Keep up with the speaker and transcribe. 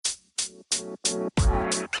Good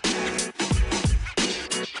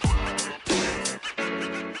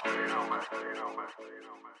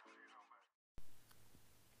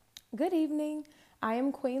evening. I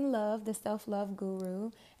am Queen Love, the self-love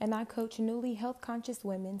guru, and I coach newly health-conscious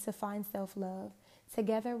women to find self-love.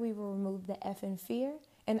 Together, we will remove the F in fear,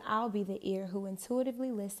 and I'll be the ear who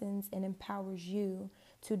intuitively listens and empowers you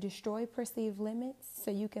to destroy perceived limits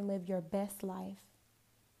so you can live your best life.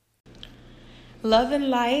 Love and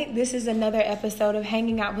light. This is another episode of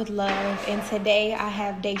Hanging Out with Love, and today I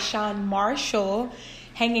have DeShawn Marshall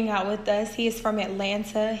hanging out with us. He is from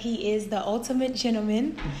Atlanta. He is the ultimate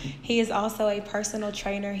gentleman. He is also a personal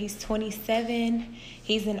trainer. He's 27.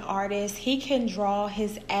 He's an artist. He can draw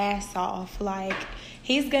his ass off. Like,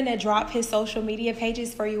 he's going to drop his social media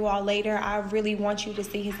pages for you all later. I really want you to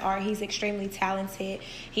see his art. He's extremely talented.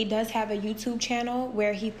 He does have a YouTube channel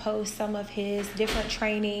where he posts some of his different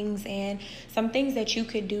trainings and some things that you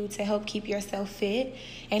could do to help keep yourself fit.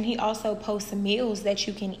 And he also posts meals that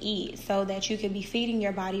you can eat so that you can be feeding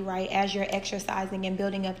your body right as you're exercising and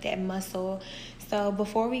building up that muscle. So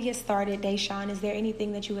before we get started, DeShawn, is there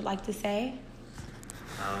anything that you would like to say?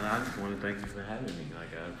 I just want to thank you for having me.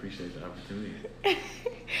 I appreciate the opportunity.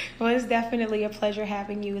 Well, it's definitely a pleasure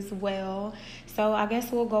having you as well. So I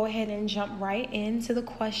guess we'll go ahead and jump right into the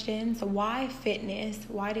questions. Why fitness?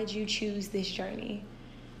 Why did you choose this journey?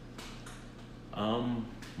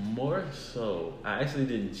 More so, I actually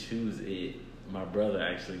didn't choose it. My brother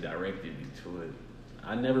actually directed me to it.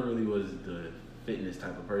 I never really was the fitness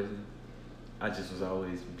type of person. I just was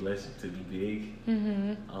always blessed to be big.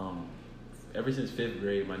 Mm-hmm. Ever since 5th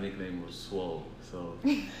grade, my nickname was Swole. So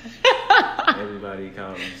everybody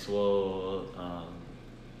called me Swole.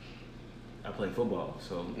 I played football,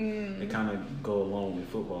 so it kind of go along with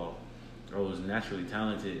football. I was naturally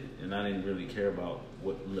talented, and I didn't really care about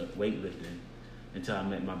weightlifting until I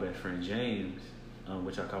met my best friend James,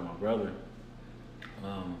 which I call my brother.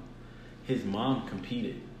 His mom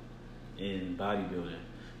competed in bodybuilding,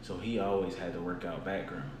 so he always had the workout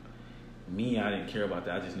background. Me, I didn't care about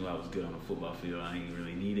that. I just knew I was good on the football field. I didn't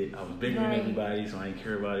really need it. I was bigger than everybody, so I didn't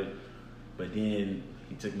care about it. But then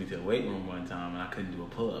he took me to the weight room one time, and I couldn't do a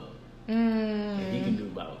pull-up. And he can do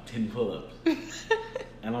about 10 pull-ups.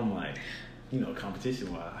 And I'm like,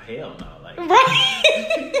 competition-wise, hell no. Like,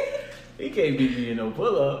 he can't beat me in no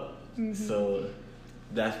pull-up. Mm-hmm. So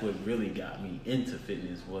that's what really got me into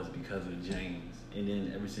fitness was because of James. And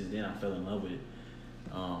then ever since then, I fell in love with it.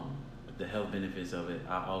 The health benefits of it.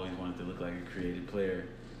 I always wanted to look like a creative player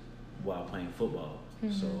while playing football.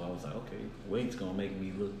 Mm-hmm. So I was like, okay, weight's gonna make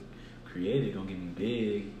me look creative, gonna get me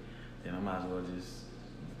big, then I might as well just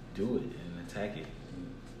do it and attack it.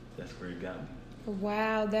 And that's where it got me.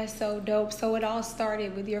 Wow, that's so dope. So it all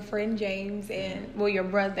started with your friend James and your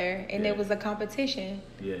brother, and it was a competition.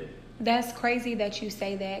 Yeah. That's crazy that you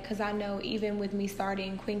say that, because I know even with me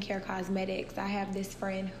starting Queen Care Cosmetics, I have this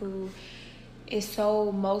friend who is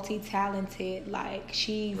so multi-talented. Like,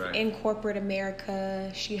 she's in corporate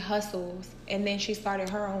America, she hustles, and then she started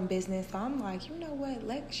her own business. So I'm like, you know what,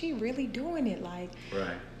 like, she really doing it. Like,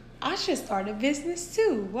 I should start a business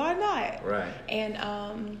too, why not?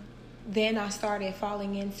 And then I started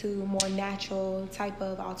falling into more natural type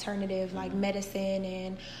of alternative, like medicine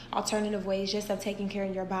and alternative ways just of taking care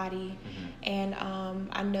of your body. And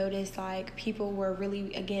I noticed like people were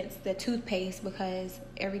really against the toothpaste because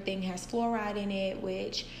everything has fluoride in it,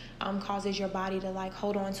 which causes your body to like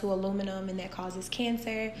hold on to aluminum, and that causes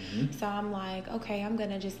cancer. So I'm like, okay, I'm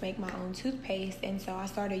gonna just make my own toothpaste. And so I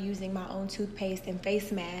started using my own toothpaste and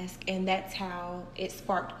face mask, and that's how it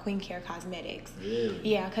sparked Queen Care Cosmetics. Really?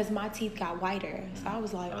 Yeah, because my teeth got whiter. So I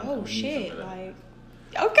was like, oh shit, like,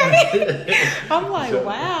 okay. I'm like,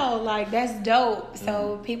 wow, like, that's dope.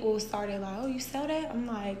 So people started like, oh, you sell that? I'm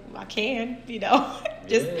like, I can,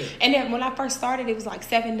 And then when I first started, it was like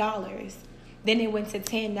 $7. Then it went to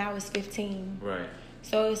 10, now it's 15.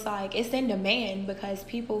 So it's like, it's in demand because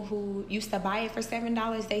people who used to buy it for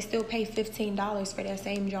 $7, they still pay $15 for that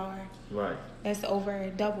same jar. That's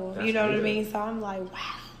over double. That's what I mean? So I'm like,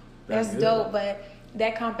 wow, that's dope. But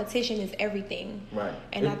that competition is everything.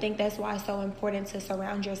 And I think that's why it's so important to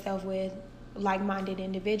surround yourself with like-minded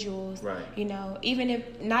individuals. Even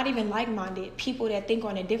if not even like-minded, people that think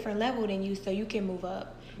on a different level than you, so you can move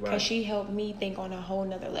up. Because she helped me think on a whole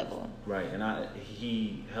nother level. And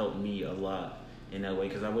he helped me a lot in that way,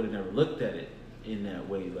 because I would have never looked at it in that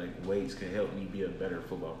way. Like, weights could help me be a better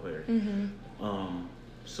football player.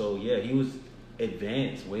 So yeah, he was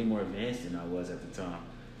advanced, way more advanced than I was at the time,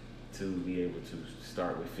 to be able to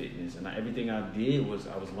start with fitness. And everything I did was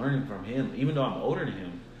I was learning from him. Even though I'm older than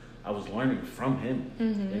him, I was learning from him.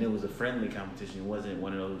 And it was a friendly competition. It wasn't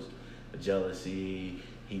one of those a jealousy,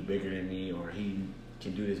 he bigger than me, or he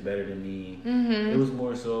can do this better than me. Mm-hmm. It was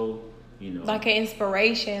more so, you know, like an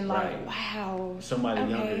inspiration. Like, right. wow, somebody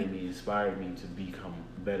younger than me inspired me to become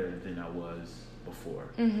better than I was before.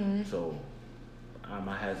 Mm-hmm. So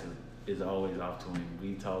my hat is always off to him.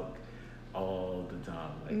 We talk all the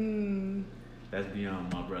time. Like, that's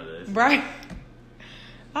beyond my brother. It's right.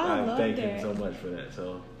 I thank him so much for that.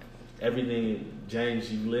 So everything,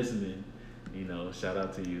 James, you listening, you know, shout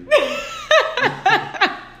out to you.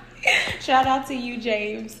 Shout out to you,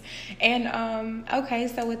 James. And okay,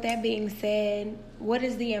 so with that being said, what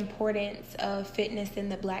is the importance of fitness in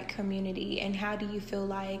the Black community, and how do you feel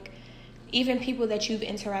like even people that you've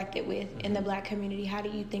interacted with in the Black community, how do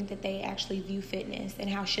you think that they actually view fitness, and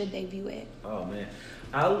how should they view it? Oh man,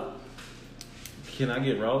 can I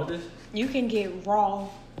get raw with this? You can get raw.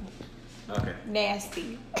 Okay.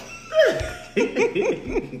 Nasty.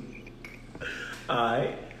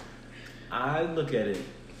 Alright. I look at it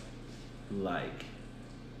like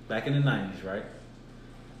back in the 90s, right?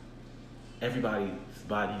 Everybody's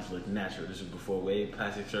bodies looked natural. This was before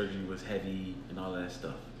plastic surgery was heavy and all that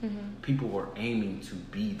stuff. Mm-hmm. People were aiming to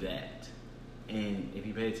be that. And if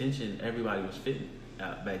you pay attention, everybody was fit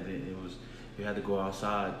back then. It was, you had to go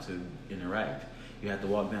outside to interact. You had to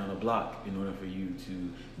walk down the block in order for you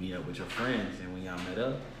to meet up with your friends. And when y'all met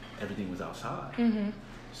up, everything was outside. Mm-hmm.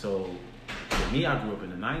 So for me, I grew up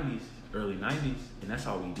in the 90s, early 90s, and that's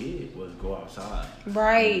all we did was go outside.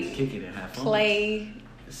 Right. And kick it and have fun. Play.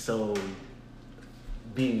 So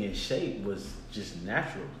being in shape was just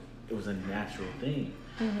natural. It was a natural thing.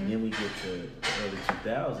 Mm-hmm. And then we get to the early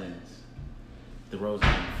 2000s, the roles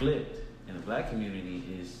are being flipped, and the Black community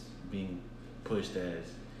is being pushed as,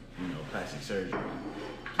 you know, plastic surgery,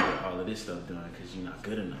 get all of this stuff done because you're not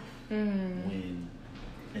good enough. Mm-hmm. When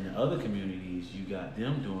in the other communities, you got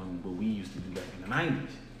them doing what we used to do back in the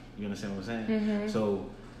 90s. You understand what I'm saying? Mm-hmm. So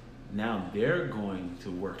now they're going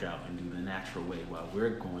to work out and do the natural way while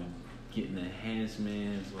we're going getting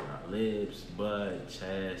enhancements with our lips, butt,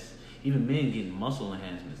 chest, even men getting muscle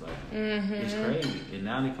enhancements. Like, it's crazy. And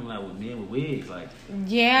now they're coming out with men with wigs. Like,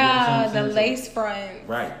 yeah, the lace front.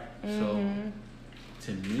 Right. Mm-hmm.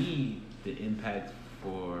 So to me, the impact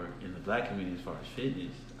in the Black community as far as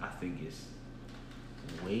fitness, I think is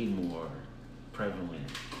way more prevalent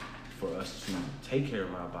for us to take care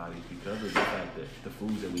of our bodies because of the fact that the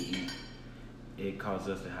foods that we eat, it causes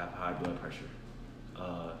us to have high blood pressure.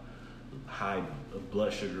 High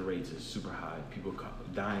blood sugar rates is super high. People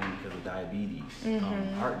dying because of diabetes,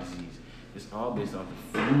 heart disease. It's all based off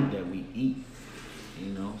the food that we eat, you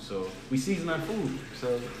know. So we season our food.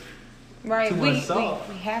 So right, too much salt.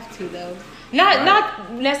 We have to though.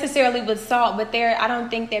 Not necessarily with salt, but I don't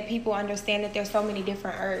think that people understand that there's so many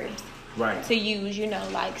different herbs. Right. To use, you know,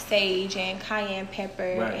 like sage and cayenne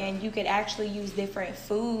pepper, right. And you could actually use different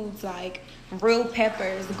foods like real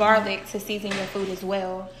peppers, garlic to season your food as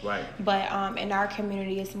well. Right. But in our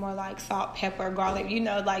community, it's more like salt, pepper, garlic. You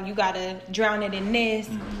know, like you gotta drown it in this,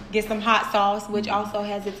 get some hot sauce, which also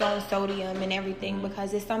has its own sodium and everything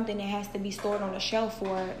because it's something that has to be stored on a shelf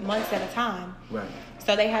for months at a time. Right.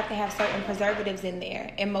 So they have to have certain preservatives in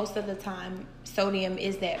there, and most of the time, sodium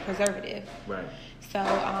is that preservative. Right. So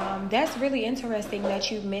that's really interesting that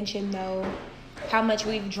you mentioned, though, how much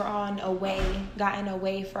we've gotten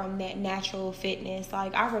away from that natural fitness.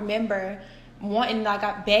 Like, I remember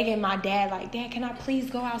begging my dad, like, Dad, can I please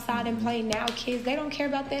go outside and play? Now kids, they don't care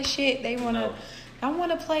about that shit. They I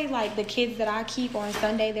want to play, like, the kids that I keep on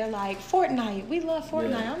Sunday. They're like, Fortnite. We love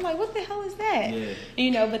Fortnite. Yeah. I'm like, what the hell is that? Yeah.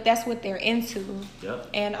 You know, but that's what they're into.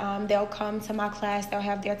 Yep. And they'll come to my class. They'll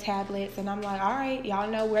have their tablets. And I'm like, all right, y'all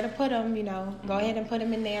know where to put them. You know, go ahead and put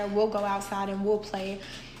them in there. We'll go outside and we'll play.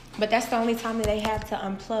 But that's the only time that they have to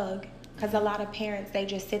unplug. Because a lot of parents, they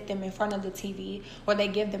just sit them in front of the TV. Or they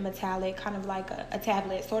give them a tablet, kind of like a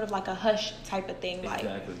tablet, sort of like a hush type of thing. Exactly.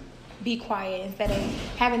 Like, be quiet instead of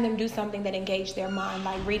having them do something that engage their mind,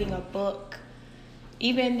 like reading a book.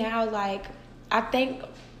 Even now, like, I thank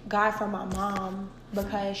God for my mom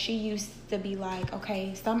because she used to be like,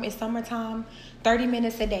 okay, it's summertime, 30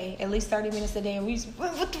 minutes a day, at least 30 minutes a day. And we just,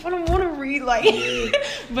 what do I want to read? Like,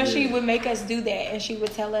 but she would make us do that. And she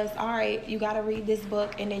would tell us, all right, you got to read this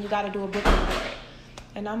book and then you got to do a book report.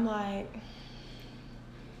 And I'm like,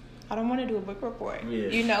 I don't want to do a book report,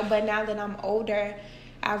 you know, but now that I'm older,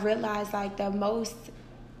 I realized, like, the most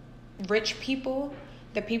rich people,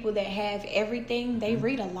 the people that have everything, they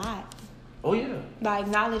read a lot. Oh, yeah. Like,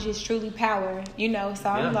 knowledge is truly power, you know? So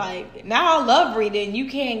I'm like, now I love reading. You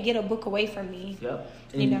can't get a book away from me. Yep.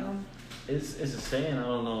 And you know? It's a saying, I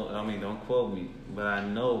don't know, I mean, don't quote me, but I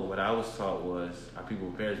know what I was taught was our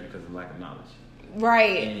people perish because of lack of knowledge.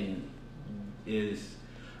 Right. And is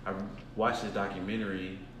I watched this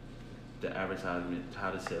documentary, the advertisement,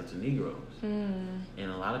 How to Sell to Negroes. And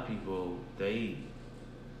a lot of people, they,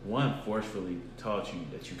 one, forcefully taught you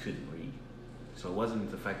that you couldn't read. So it wasn't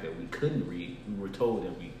the fact that we couldn't read. We were told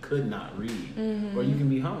that we could not read. Or you can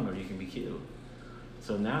be hung or you can be killed.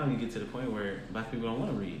 So now you get to the point where black people don't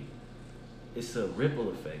want to read. It's a ripple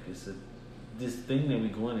effect. It's this thing that we're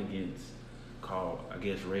going against called, I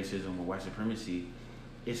guess, racism or white supremacy.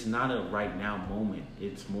 It's not a right now moment.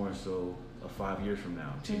 It's more so a 5 years from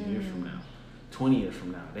now, 10 years from now, 20 years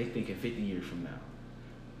from now. They thinking 50 years from now.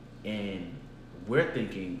 And we're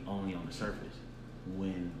thinking only on the surface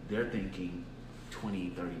when they're thinking 20,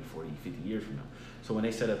 30, 40, 50 years from now. So when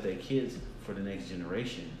they set up their kids for the next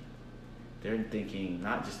generation, they're thinking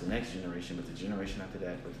not just the next generation, but the generation after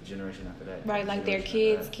that, but the generation after that. Right, like their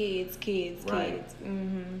kids. Right.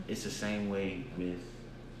 It's the same way with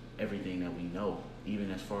everything that we know, even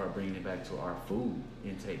as far as bringing it back to our food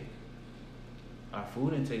intake. Our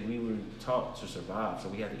food intake, we were taught to survive, so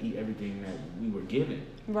we had to eat everything that we were given.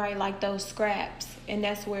 Right, like those scraps, and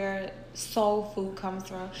that's where soul food comes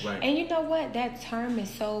from. Right. And you know what? That term is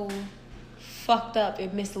so fucked up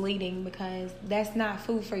and misleading because that's not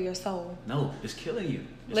food for your soul. No, it's killing you.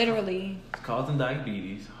 Literally. It's causing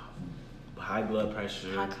diabetes, high blood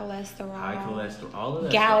pressure, high cholesterol, all of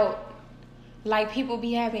that. Gout. Stuff. Like people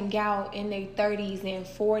be having gout in their 30s and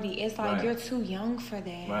 40s. It's like you're too young for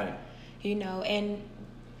that. Right. You know, and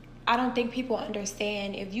I don't think people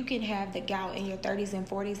understand if you can have the gout in your 30s and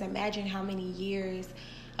 40s, imagine how many years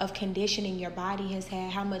of conditioning your body has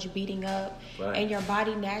had, how much beating up, and your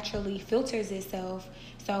body naturally filters itself.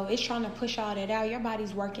 So it's trying to push all that out. Your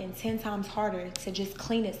body's working 10 times harder to just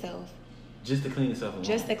clean itself. Just to clean itself alone.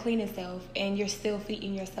 Just to clean itself. And you're still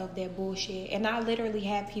feeding yourself that bullshit. And I literally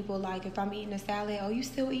have people like, if I'm eating a salad, oh, you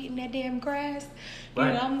still eating that damn grass? Right.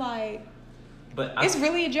 And I'm like, but it's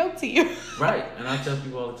really a joke to you. Right. And I tell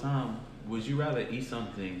people all the time, would you rather eat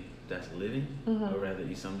something that's living or rather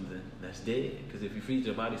eat something that's dead? Because if you feed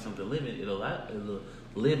your body something living, it'll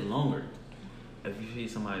live longer. If you feed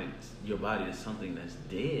your body to something that's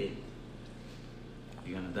dead,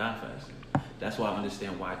 you're going to die faster. That's why I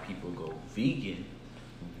understand why people go vegan.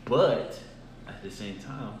 But at the same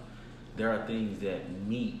time, there are things that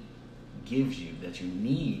meat gives you that you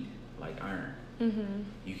need, like iron.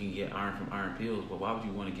 You can get iron from iron pills, but why would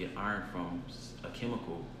you want to get iron from a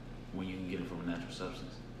chemical when you can get it from a natural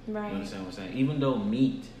substance? Right. You understand what I'm saying? Even though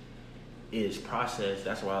meat is processed,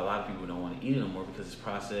 that's why a lot of people don't want to eat it anymore, because it's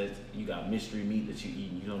processed. You got mystery meat that you eat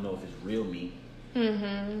and you don't know if it's real meat.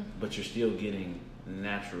 But you're still getting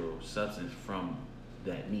natural substance from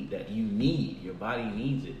that meat that you need. Your body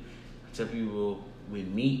needs it. I tell people with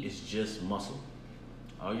meat, it's just muscle.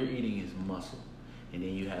 All you're eating is muscle. And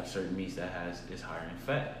then you have certain meats that is higher in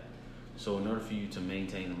fat. So in order for you to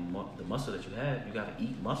maintain the muscle that you have, you got to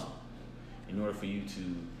eat muscle. In order for you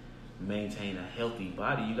to maintain a healthy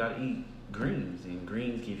body, you got to eat greens, and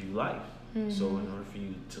greens give you life. So in order for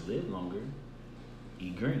you to live longer,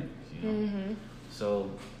 eat greens. You know.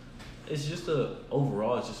 So it's just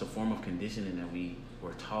overall, it's just a form of conditioning that we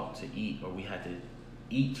were taught to eat, or we had to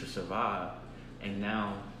eat to survive, and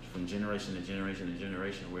now from generation to generation to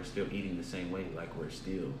generation, we're still eating the same way, like we're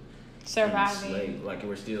still surviving, like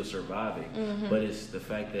we're still surviving. But it's the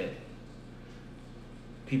fact that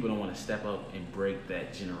people don't want to step up and break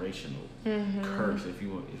that generational curse, if you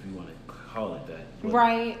want to call it that. But,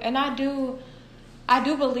 right. And I do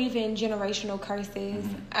believe in generational curses.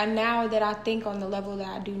 And now that I think on the level that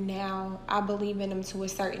I do now, I believe in them to a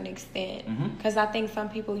certain extent. Because I think some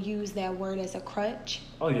people use that word as a crutch.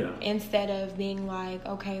 Oh, yeah. Instead of being like,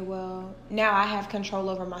 okay, well, now I have control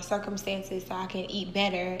over my circumstances so I can eat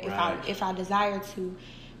better if I desire to.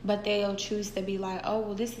 But they'll choose to be like, oh,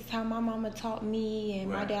 well, this is how my mama taught me, and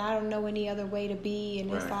my dad, I don't know any other way to be.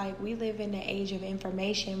 And it's like, we live in the age of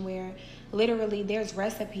information where literally there's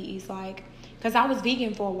recipes. Like, because I was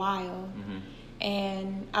vegan for a while,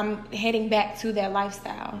 and I'm heading back to that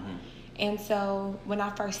lifestyle. And so when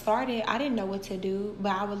I first started, I didn't know what to do,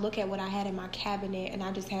 but I would look at what I had in my cabinet, and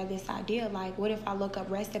I just had this idea, like, what if I look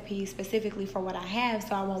up recipes specifically for what I have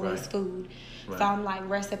so I won't waste food? So I'm like,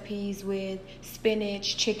 recipes with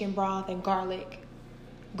spinach, chicken broth, and garlic.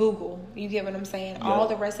 Google. You get what I'm saying? Yep. All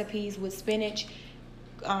the recipes with spinach,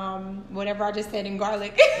 whatever I just said, in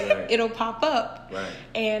garlic, it'll pop up.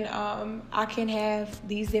 And I can have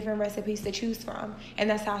these different recipes to choose from. And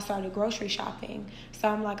that's how I started grocery shopping. So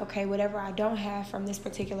I'm like, okay, whatever I don't have from this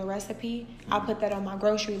particular recipe, I'll put that on my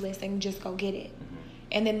grocery list and just go get it.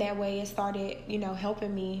 And then that way it started,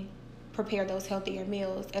 helping me prepare those healthier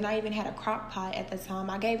meals. And I even had a crock pot at the time.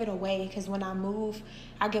 I gave it away because when I move,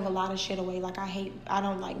 I give a lot of shit away. Like, I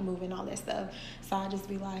don't like moving all that stuff. So I just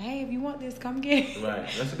be like, hey, if you want this, come get it. Right.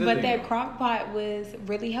 That's a good but thing. That crock pot was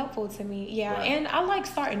really helpful to me. Yeah. Right. And I like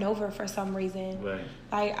starting over for some reason. Right.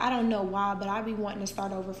 Like, I don't know why, but I be wanting to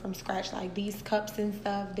start over from scratch. Like, these cups and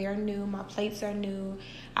stuff, they're new. My plates are new.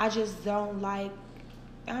 I just don't like,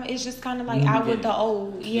 it's just kind of like out with the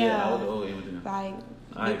old. Yeah. Out with the old, everything. Like,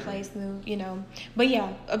 new place, new, you know. But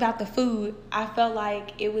yeah, about the food, I felt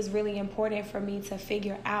like it was really important for me to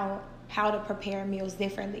figure out how to prepare meals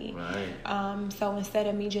differently. Right. So instead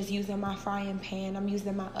of me just using my frying pan, I'm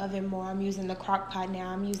using my oven more. I'm using the crock pot now.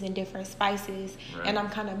 I'm using different spices. Right. And I'm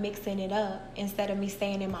kind of mixing it up instead of me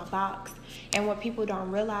staying in my box. And what people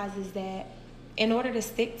don't realize is that in order to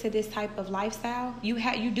stick to this type of lifestyle,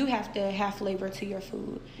 you do have to have flavor to your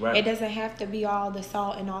food. Right. It doesn't have to be all the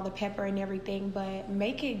salt and all the pepper and everything, but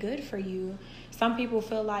make it good for you. Some people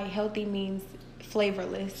feel like healthy means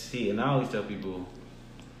flavorless. See, and I always tell people,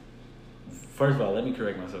 first of all, let me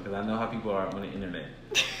correct myself because I know how people are on the internet.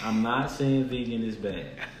 I'm not saying vegan is bad.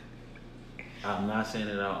 I'm not saying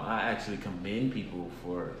it at all. I actually commend people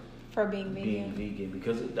for being vegan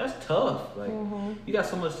because that's tough. Like, you got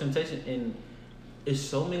so much temptation, and it's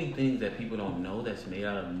so many things that people don't know that's made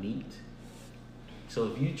out of meat. So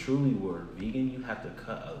if you truly were vegan, you have to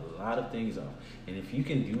cut a lot of things off. And if you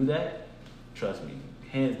can do that, trust me,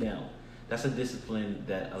 hands down, that's a discipline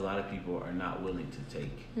that a lot of people are not willing to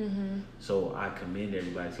take. So I commend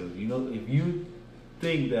everybody. So if you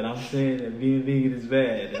think that I'm saying that being vegan is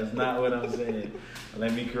bad, that's not what I'm saying.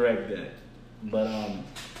 Let me correct that. But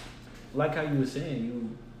like how you were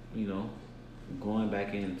saying, you know, going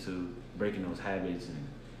back into breaking those habits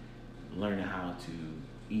and learning how to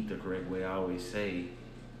eat the correct way. I always say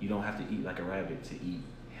you don't have to eat like a rabbit to eat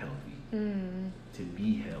healthy. To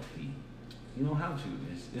be healthy, you don't have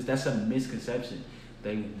to. That's a misconception.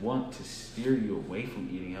 They want to steer you away from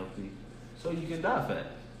eating healthy so you can die fast.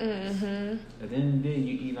 At the end of the day,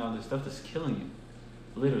 you eating all this stuff that's killing you.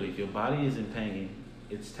 Literally, if your body is in pain,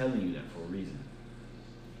 it's telling you that for a reason.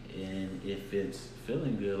 And if it's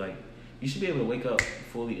feeling good, like, you should be able to wake up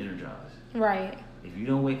fully energized. Right. If you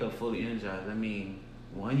don't wake up fully energized, I mean,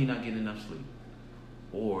 one, you're not getting enough sleep,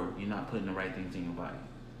 or you're not putting the right things in your body.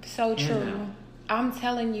 So true. I'm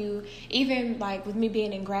telling you, even like with me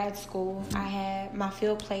being in grad school, I had my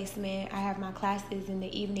field placement, I have my classes in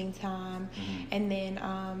the evening time, and then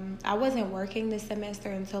I wasn't working this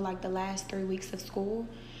semester until like the last 3 weeks of school.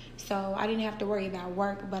 So I didn't have to worry about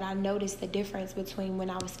work, but I noticed the difference between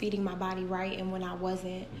when I was feeding my body right and when I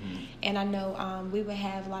wasn't. And I know we would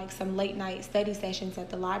have like some late night study sessions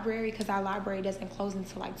at the library because our library doesn't close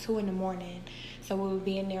until like 2 a.m. So we would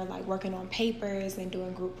be in there like working on papers and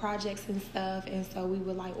doing group projects and stuff. And so we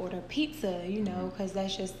would like order pizza, you know, because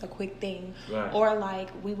that's just a quick thing. Right. Or like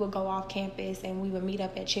we would go off campus and we would meet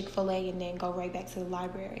up at Chick-fil-A and then go right back to the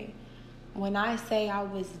library. When I say I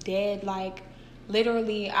was dead, like,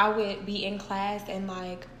 literally, I would be in class and,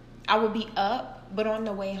 like, I would be up, but on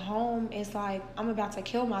the way home, it's like I'm about to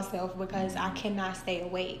kill myself because I cannot stay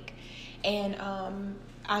awake. And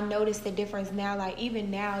I noticed the difference now. Like,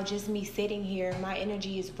 even now, just me sitting here, my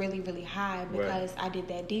energy is really, really high because I did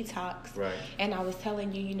that detox. Right. And I was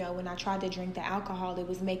telling you, you know, when I tried to drink the alcohol, it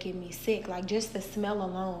was making me sick. Like, just the smell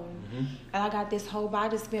alone. And I got this whole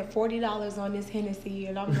bottle, spent $40 on this Hennessy,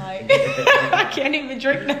 and I'm like, I can't even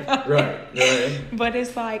drink now. Right. But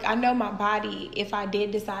it's like, I know my body, if I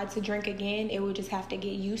did decide to drink again, it would just have to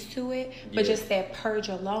get used to it. But just that purge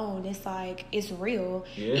alone, it's like, it's real.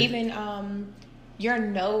 Yeah. Even your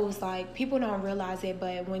nose, like, people don't realize it,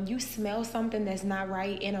 but when you smell something that's not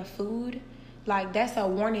right in a food, like, that's a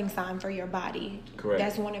warning sign for your body. Correct.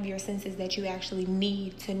 That's one of your senses that you actually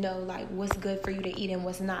need to know, like, what's good for you to eat and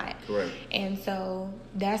what's not. Correct. And so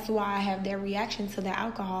that's why I have their reaction to the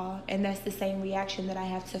alcohol, and that's the same reaction that I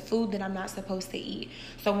have to food that I'm not supposed to eat.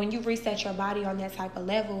 So when you reset your body on that type of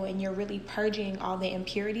level and you're really purging all the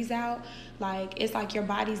impurities out, like, it's like your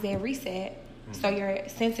body's there reset. So your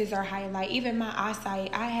senses are heightened. Like, even my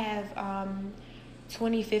eyesight, I have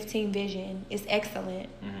 20/15 vision. It's excellent.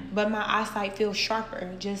 But my eyesight feels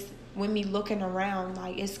sharper just with me looking around.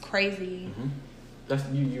 Like, it's crazy. That's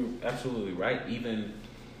you're absolutely right. Even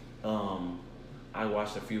I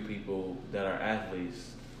watched a few people that are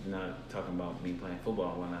athletes, not talking about me playing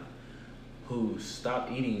football and whatnot, who stopped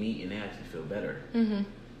eating meat and they actually feel better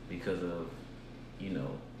because of, you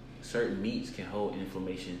know, certain meats can hold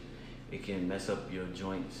inflammation. It can mess up your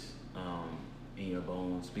joints in your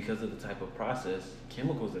bones because of the type of processed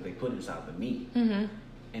chemicals that they put inside the meat. And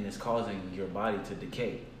it's causing your body to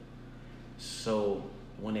decay. So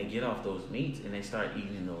when they get off those meats and they start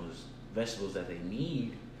eating those vegetables that they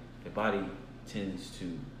need, their body tends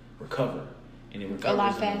to recover. And it recovers a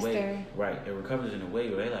lot in faster. A way, right. It recovers in a way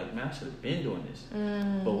where they're like, man, I should have been doing this.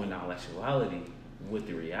 But when in actuality, what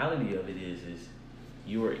the reality of it is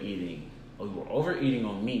you were eating, or you were overeating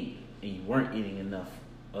on meat, and you weren't eating enough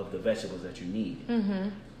of the vegetables that you need.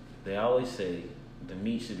 They always say the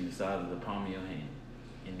meat should be the size of the palm of your hand,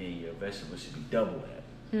 and then your vegetables should be double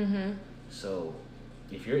that. So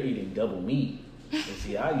if you're eating double meat, and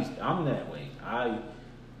see, I'm that way. I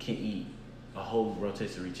can eat a whole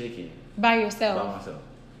rotisserie chicken by yourself. By myself.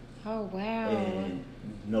 Oh wow. And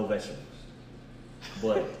no vegetables.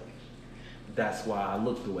 But that's why I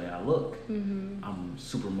look the way I look. I'm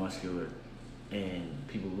super muscular, and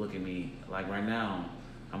people look at me like right now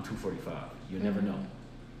I'm 245. You'll never know,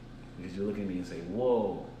 because you look at me and say,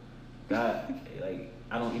 "Whoa, that like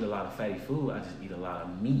I don't eat a lot of fatty food. I just eat a lot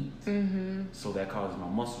of meat." So that causes my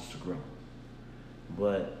muscles to grow.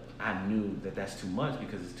 But I knew that that's too much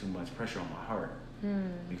because it's too much pressure on my heart.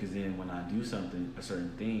 Because then when I do something, a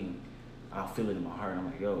certain thing, I'll feel it in my heart. I'm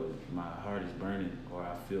like, yo, my heart is burning, or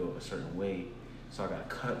I feel a certain way. So I got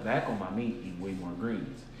to cut back on my meat, eat way more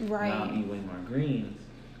greens. Right. Now I eat way more greens,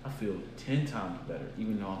 I feel 10 times better.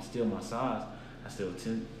 Even though I'm still my size, I still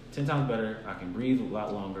 10 times better. I can breathe a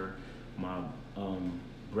lot longer. My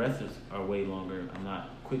breaths are way longer. I'm not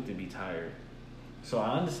quick to be tired. So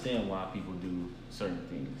I understand why people do certain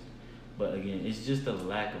things. But again, it's just a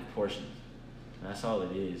lack of portions. That's all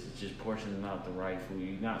it is. It's just portioning out the right food.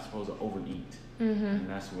 You're not supposed to overeat. And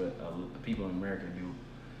that's what people in America do.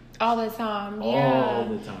 All the time. All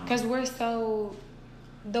the time. Because we're so...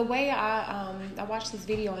 The way I watched this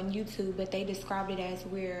video on YouTube, but they described it as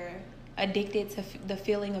we're addicted to the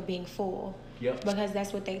feeling of being full. Yep. Because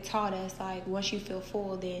that's what they taught us. Like, once you feel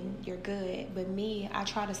full, then you're good. But me, I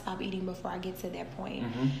try to stop eating before I get to that point.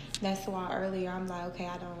 That's why earlier I'm like, okay,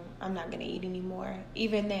 I'm not gonna eat anymore.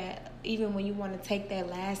 Even when you want to take that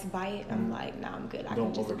last bite, I'm like, no, I'm good. I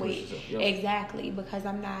can just wait. Yep. Exactly, because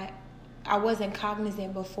I wasn't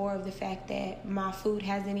cognizant before of the fact that my food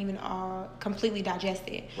hasn't even all completely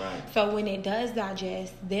digested. Right. So when it does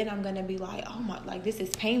digest, then I'm going to be like, oh my, like this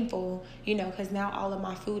is painful, because now all of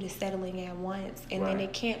my food is settling at once. And then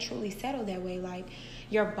it can't truly settle that way. Like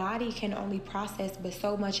your body can only process but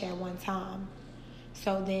so much at one time.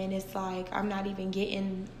 So then it's like I'm not even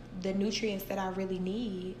getting the nutrients that I really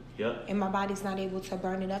need. Yep. And my body's not able to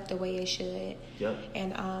burn it up the way it should. Yep.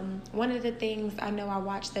 And one of the things, I know I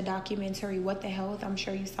watched the documentary What the Health. I'm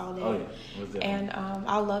sure you saw that. Oh, yeah. What's that? And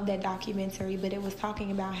I love that documentary, but it was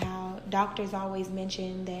talking about how doctors always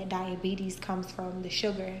mention that diabetes comes from the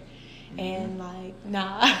sugar. And like,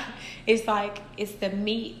 nah, it's like it's the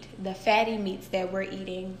meat, the fatty meats that we're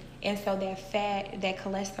eating. And so that fat, that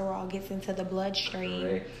cholesterol gets into the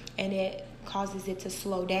bloodstream and it causes it to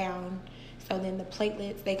slow down. So then the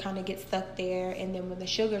platelets, they kind of get stuck there. And then when the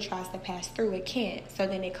sugar tries to pass through, it can't. So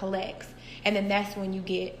then it collects. And then that's when you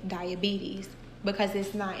get diabetes because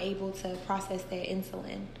it's not able to process that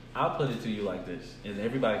insulin. I'll put it to you like this, and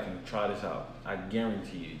everybody can try this out. I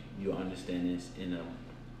guarantee you'll understand this in an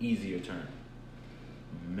easier term.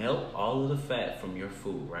 Melt all of the fat from your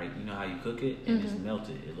food, right? You know how you cook it? And it's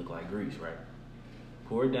melted. It look like grease, right?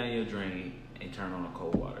 Pour it down your drain and turn on the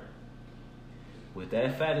cold water. What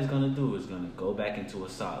that fat is going to do is going to go back into a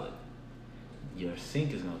solid. Your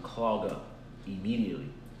sink is going to clog up immediately.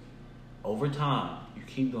 Over time, you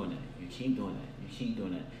keep doing that. You keep doing that. You keep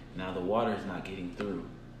doing that. Now the water is not getting through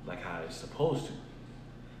like how it's supposed to.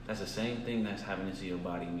 That's the same thing that's happening to your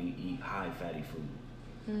body when you eat high fatty food.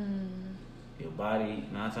 Your body,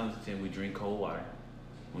 9 times out of 10, we drink cold water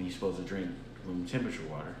when you're supposed to drink room temperature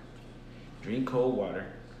water. Drink cold water,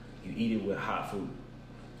 you eat it with hot food.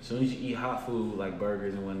 As soon as you eat hot food like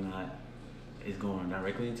burgers and whatnot, it's going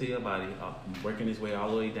directly into your body, working its way all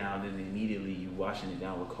the way down, and then immediately you washing it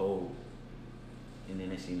down with cold. And then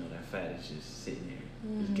next thing you know, that fat is just sitting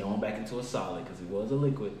there. It's going back into a solid because it was a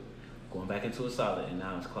liquid, going back into a solid, and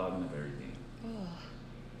now it's clogging up everything.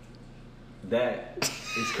 That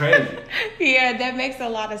is crazy. Yeah, that makes a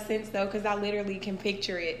lot of sense though, because I literally can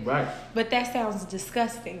picture it. Right. But that sounds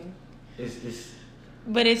disgusting.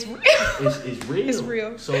 But it's real. It's real. It's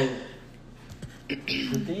real. So the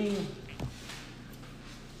thing,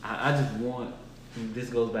 I just want. This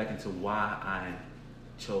goes back into why I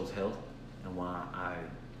chose health and why I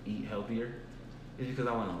eat healthier. Is because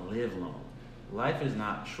I want to live long. Life is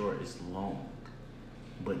not short; it's long.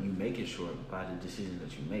 But you make it short by the decisions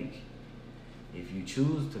that you make. If you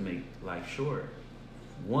choose to make life short,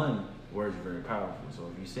 one, words are very powerful. So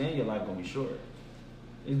if you're saying your life gonna be short,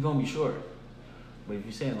 it's gonna be short. But if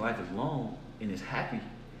you're saying life is long, and it's happy,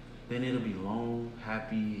 then it'll be long,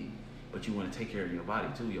 happy, but you want to take care of your body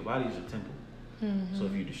too. Your body is a temple. Mm-hmm. So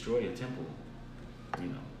if you destroy your temple, you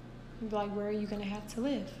know. Like, where are you going to have to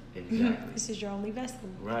live? Exactly. This is your only vessel.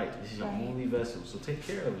 Right. This is your only vessel. So take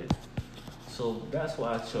care of it. So that's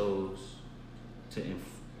why I chose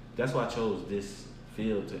this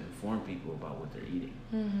field to inform people about what they're eating.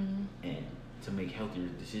 Mm-hmm. And to make healthier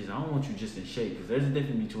decisions. I don't want you just in shape, because there's a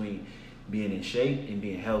difference between being in shape and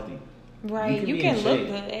being healthy. Right. You can look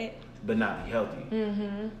good, but not be healthy.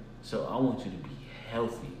 Mm-hmm. So I want you to be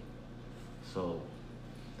healthy. So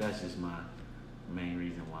that's just my main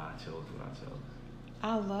reason why I chose what I chose.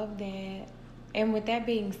 I love that. And with that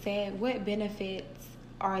being said, what benefits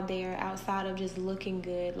are there outside of just looking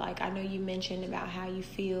good? Like, I know you mentioned about how you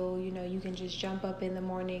feel, you know, you can just jump up in the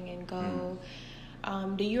morning and go.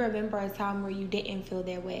 Do you remember a time where you didn't feel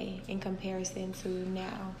that way in comparison to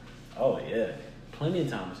now? Oh, yeah. Plenty of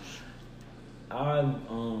times.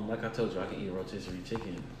 Like I told you, I can eat a rotisserie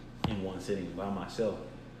chicken in one sitting by myself.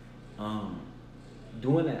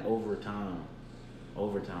 Doing that over time,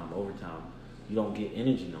 you don't get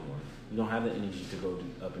energy no more. You don't have the energy to go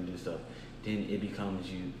up and do stuff. Then it causes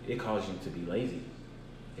you to be lazy.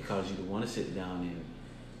 It causes you to want to sit down and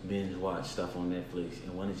binge watch stuff on Netflix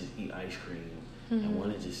and want to just eat ice cream and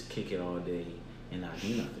want to just kick it all day and not do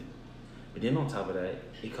nothing. But then on top of that,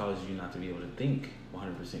 it causes you not to be able to think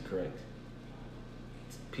 100% correct.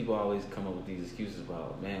 People always come up with these excuses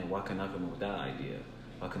about, man, why can't I come up with that idea?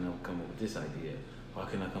 Why can't I come up with this idea? Why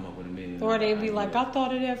can't I come up with $1 million? Or they'd be like, I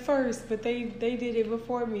thought of that first, but they did it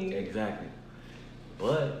before me. Exactly.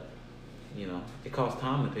 But, you know, it costs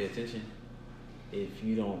time to pay attention. If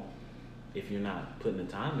you're not putting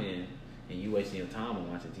the time in and you wasting your time on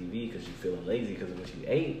watching TV because you're feeling lazy because of what you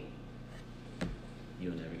ate,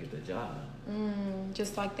 you'll never get that job done.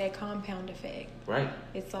 Just like that compound effect. Right.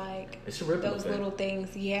 It's like it's a ripple those effect. little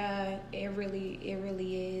things. Yeah, it really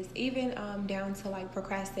is. Even down to like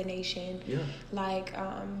procrastination. Yeah. Like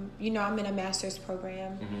you know, I'm in a master's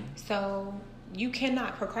program, so you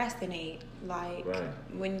cannot procrastinate. Like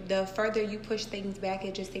when the further you push things back,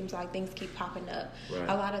 it just seems like things keep popping up. Right.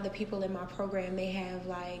 A lot of the people in my program, they have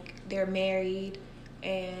they're married.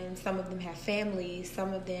 And some of them have families.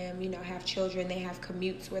 Some of them, you know, have children. They have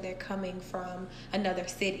commutes where they're coming from another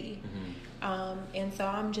city. And so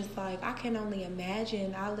I'm just like, I can only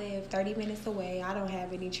imagine. I live 30 minutes away. I don't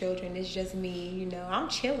have any children. It's just me, you know. I'm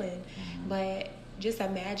chilling. But just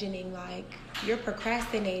imagining, like, you're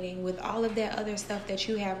procrastinating with all of that other stuff that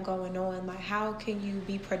you have going on. Like, how can you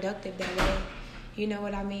be productive that way? You know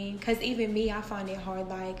what I mean? Because even me, I find it hard.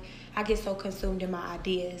 Like, I get so consumed in my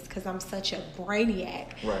ideas because I'm such a brainiac.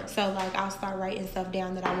 Right. So, like, I'll start writing stuff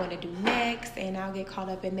down that I want to do next, and I'll get caught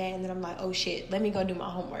up in that, and then I'm like, oh, shit, let me go do my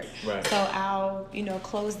homework. Right. So I'll, you know,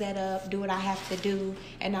 close that up, do what I have to do,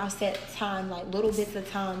 and I'll set time, like, little bits of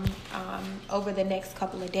time over the next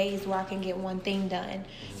couple of days where I can get one thing done.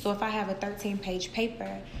 So if I have a 13-page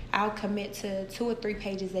paper, I'll commit to 2 or 3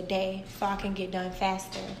 pages a day so I can get done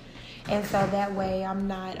faster. And so that way I'm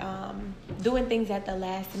not doing things at the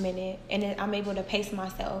last minute, and then I'm able to pace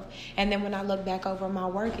myself. And then when I look back over my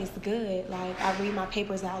work, it's good. Like, I read my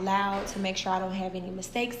papers out loud to make sure I don't have any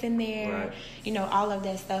mistakes in there, you know, all of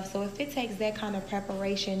that stuff. So if it takes that kind of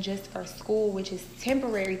preparation just for school, which is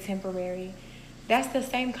temporary, that's the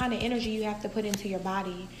same kind of energy you have to put into your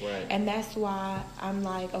body. Right. And that's why I'm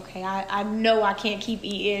like, okay, I know I can't keep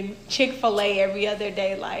eating Chick-fil-A every other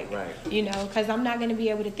day, like, you know, because I'm not going to be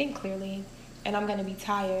able to think clearly, and I'm going to be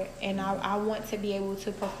tired, and I want to be able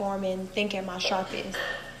to perform and think at my sharpest,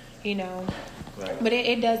 you know. Right. But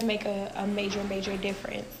it does make a major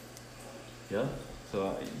difference. Yeah.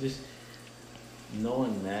 So just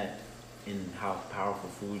knowing that and how powerful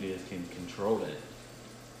food is can control it.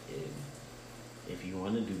 If you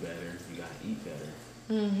want to do better, you got to eat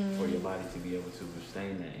better for your body to be able to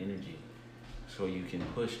sustain that energy so you can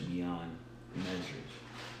push beyond measures.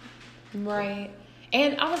 Right.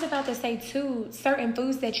 And I was about to say, too, certain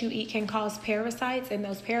foods that you eat can cause parasites, and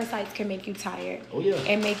those parasites can make you tired. Oh, yeah.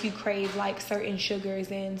 And make you crave, like, certain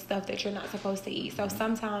sugars and stuff that you're not supposed to eat. So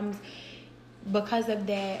sometimes, because of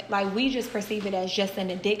that, like, we just perceive it as just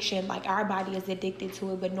an addiction, like our body is addicted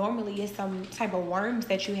to it, but normally it's some type of worms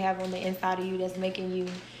that you have on the inside of you that's making you,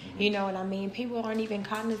 you know what I mean? People aren't even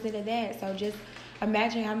cognizant of that. So just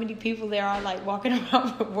imagine how many people there are, like, walking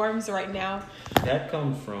around with worms right now. That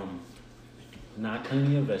comes from not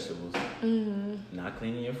cleaning your vegetables, not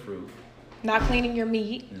cleaning your fruit, not cleaning your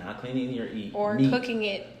meat, not cleaning your or meat cooking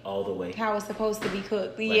it all the way how it's supposed to be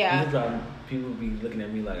cooked. Like, people be looking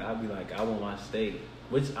at me like, I'll be like, I want my steak,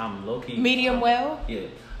 which I'm low key medium well. Yeah,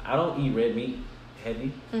 I don't eat red meat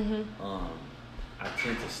heavy. I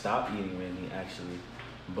tend to stop eating red meat actually,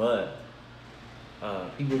 but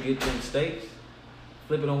people get them steaks,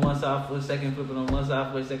 flip it on one side for a second, flip it on one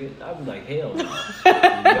side for a second. I'd be like, hell no.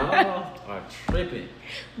 Y'all are tripping.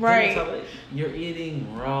 Right. You're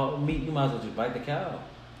eating raw meat. You might as well just bite the cow.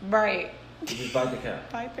 Right. Just bite the cow.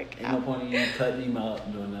 Bite the cow. Ain't no point in you cutting them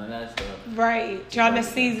up, doing none of that stuff. Right. Just trying to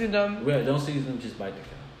season them. Yeah, don't season them, just bite the cow.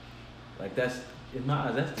 Like, that's, in my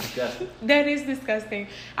eyes, that's disgusting. That is disgusting.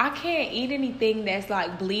 I can't eat anything that's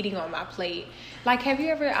like bleeding on my plate. Like,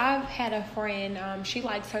 I've had a friend, she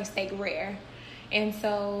likes her steak rare. And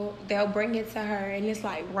so they'll bring it to her and it's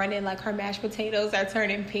like running, like her mashed potatoes are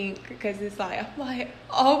turning pink because it's like, I'm like,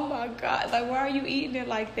 oh my God, like, why are you eating it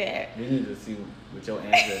like that? You need to see what your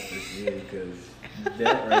ancestors did because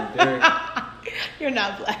that right there. You're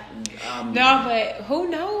not black. No, but who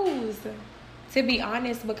knows? To be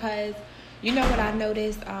honest, because you know what I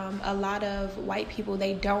noticed? A lot of white people,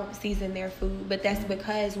 they don't season their food, but that's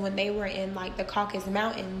because when they were in like the Caucasus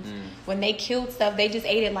Mountains, when they killed stuff, they just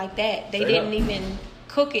ate it like that. They didn't even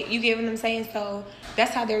cook it. You get what I'm saying? So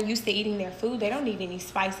that's how they're used to eating their food. They don't need any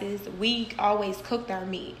spices. We always cooked our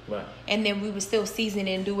meat. Right. And then we would still season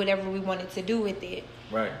it and do whatever we wanted to do with it.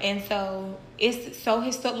 Right. And so it's so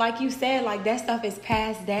like you said, like that stuff is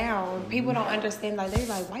passed down. People don't understand. Like they're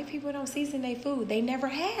like, white people don't season their food. They never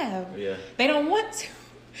have. Yeah. They don't want to.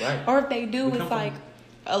 Right. Or if they do, it's like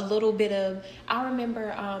a little bit of. I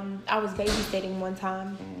remember I was babysitting one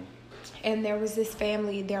time, and there was this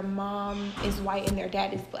family. Their mom is white and their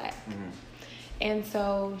dad is black. And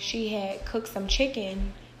so she had cooked some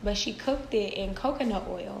chicken, but she cooked it in coconut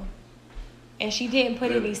oil. And she didn't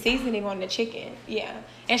put any seasoning on the chicken. Yeah.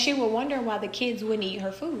 And she would wonder why the kids wouldn't eat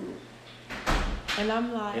her food. And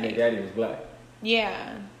I'm like... And their daddy was black.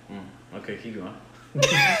 Yeah. Okay, keep going.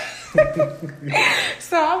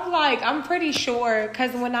 So I'm like, I'm pretty sure,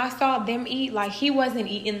 because when I saw them eat, like, he wasn't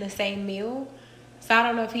eating the same meal. So I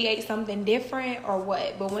don't know if he ate something different or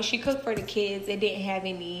what. But when she cooked for the kids, it didn't have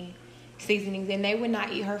any seasonings. And they would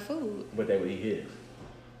not eat her food. But they would eat his.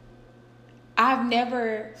 I've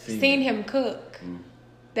never seen him cook.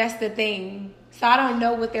 That's the thing. So I don't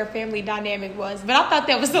know what their family dynamic was. But I thought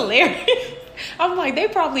that was hilarious. I'm like, they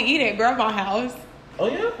probably eat at grandma's house. Oh,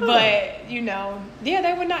 yeah? But, you know, yeah,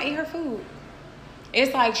 they would not eat her food.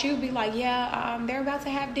 It's like, she would be like, yeah, they're about to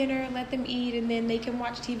have dinner, let them eat, and then they can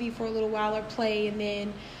watch TV for a little while or play, and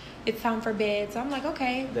then it's time for bed. So I'm like,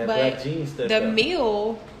 okay. That but black jeans stuff. The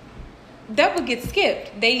meal, that would get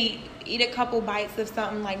skipped. They eat a couple bites of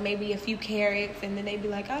something, like maybe a few carrots, and then they'd be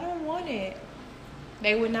like, I don't want it.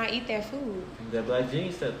 They would not eat their food. That black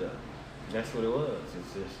jeans stuff, though. That's what it was.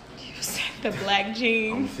 It's just... You said the black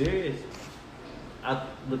jeans. I'm serious. I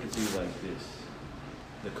look at you like this.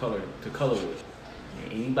 To color with.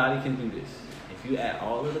 And anybody can do this. If you add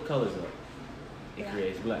all of the colors up, it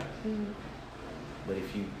creates black. But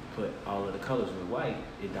if you put all of the colors with white,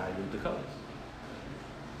 it dilutes the colors.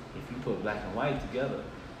 If you put black and white together,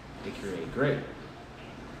 it creates gray.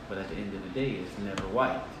 But at the end of the day, it's never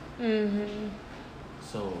white.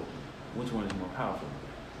 So, which one is more powerful?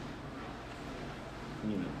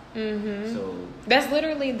 You know. So that's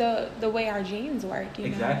literally the way our genes work. You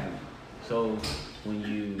exactly. know? So when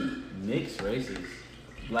you mix races,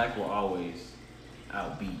 black will always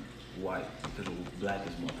outbeat white because black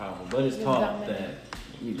is more powerful. But it's taught that,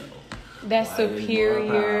 you know, that's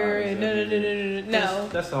superior. No.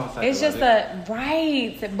 That's all psychological. It's just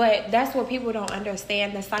right. But that's what people don't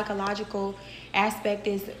understand. The psychological aspect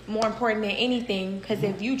is more important than anything, because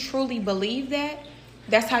if you truly believe that,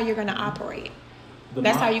 that's how you're going to operate.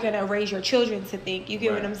 That's how you're going to raise your children to think. You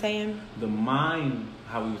get what I'm saying? The mind,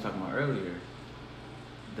 how we were talking about earlier,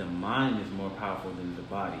 the mind is more powerful than the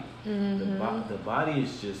body. The body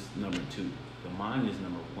is just number 2. The mind is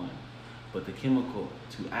number 1. But the chemical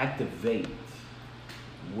to activate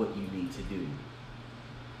what you need to do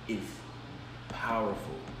is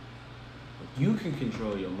powerful. You can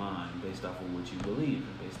control your mind based off of what you believe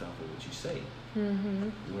and based off of what you say.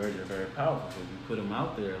 Words are very powerful. So if you put them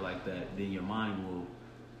out there like that, then your mind will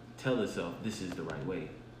tell itself this is the right way.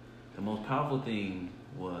 The most powerful thing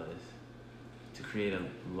was to create a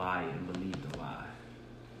lie and believe the lie.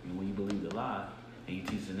 And when you believe the lie and you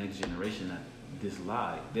teach the next generation that this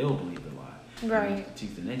lie, they'll believe the lie. Right. And you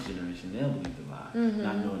teach the next generation, they'll believe the lie,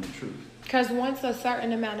 not knowing the truth. Because once a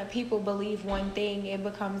certain amount of people believe one thing, it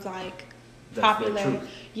becomes like That's popular.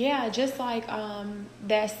 Yeah, just like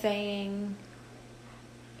that saying,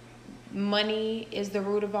 money is the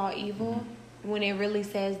root of all evil, when it really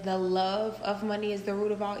says the love of money is the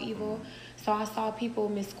root of all evil. So I saw people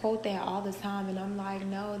misquote that all the time, and I'm like,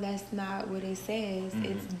 no, that's not what it says. Mm-hmm.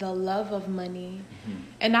 It's the love of money. Mm-hmm.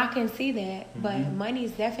 And I can see that, but money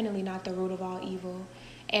is definitely not the root of all evil.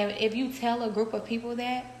 And if you tell a group of people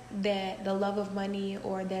that the love of money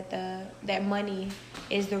or that money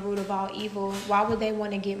is the root of all evil, why would they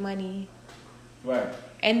want to get money? Right.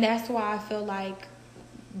 And that's why I feel like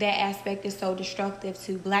that aspect is so destructive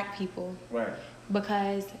to black people. Right.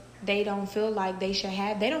 Because they don't feel like they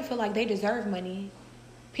don't feel like they deserve money.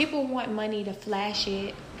 People want money to flash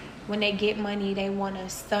it. When they get money, they want to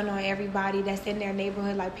stun on everybody that's in their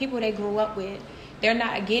neighborhood. Like people they grew up with, they're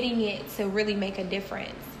not getting it to really make a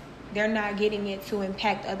difference. They're not getting it to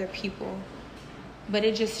impact other people. But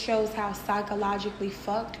it just shows how psychologically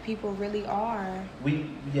fucked people really are.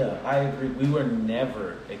 I agree. We were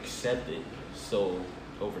never accepted. So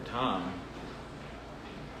over time,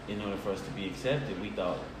 in order for us to be accepted, we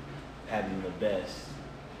thought having the best,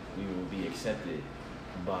 we will be accepted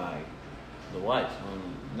by the whites.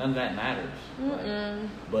 None of that matters. Like,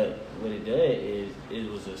 but what it did is it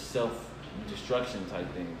was a self-destruction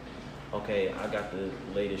type thing. Okay, I got the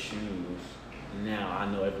latest shoes. Now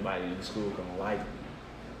I know everybody in the school gonna like me.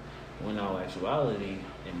 When in all actuality,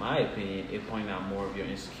 in my opinion, it pointed out more of your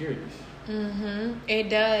insecurities. It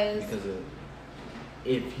does. Because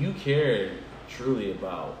if you care truly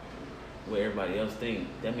about what everybody else thinks,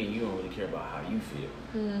 that means you don't really care about how you feel.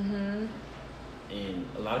 And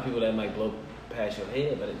a lot of people that might blow past your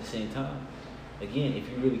head, but at the same time, again, if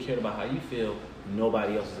you really cared about how you feel,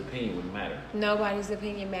 nobody else's opinion would matter. Nobody's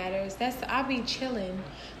opinion matters. I be chilling.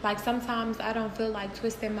 Like sometimes I don't feel like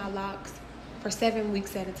twisting my locks for 7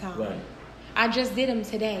 weeks at a time. Right. I just did them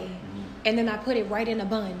today. And then I put it right in a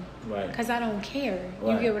bun. Right. Because I don't care.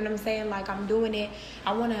 Right. You get what I'm saying? Like, I'm doing it.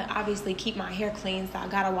 I want to obviously keep my hair clean, so I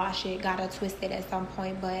got to wash it, got to twist it at some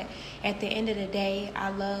point. But at the end of the day,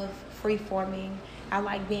 I love free-forming. I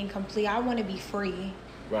like being complete. I want to be free.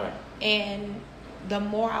 Right. And the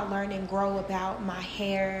more I learn and grow about my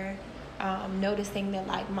hair, noticing that,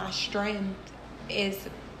 like, my strength is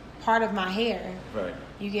part of my hair. Right.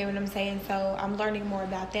 You get what I'm saying? So I'm learning more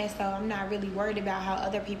about that. So I'm not really worried about how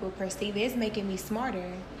other people perceive it. It's making me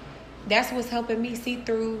smarter. That's what's helping me see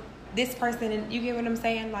through this person. And you get what I'm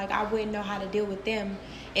saying? Like, I wouldn't know how to deal with them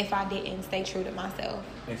if I didn't stay true to myself.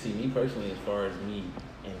 And see, me personally, as far as me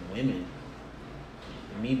and women,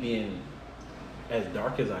 me being as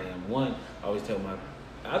dark as I am, one, I always tell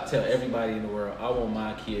everybody in the world, I want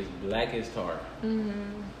my kids black as tar.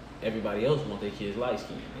 Everybody else want their kids light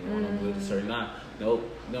skinned. They want them with a certain eye. Nope,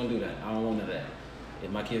 don't do that. I don't want none of that.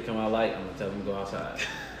 If my kids come out light, I'm gonna tell them to go outside.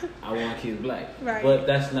 I want my kids black. Right. But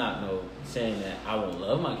that's not saying that I won't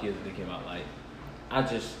love my kids if they came out light. I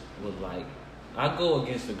just would like, I go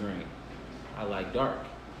against the grain. I like dark.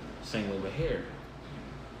 Same way with hair.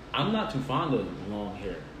 I'm not too fond of long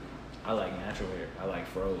hair. I like natural hair. I like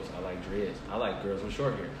froze. I like dreads. I like girls with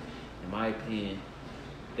short hair. In my opinion,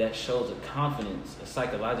 that shows a confidence, a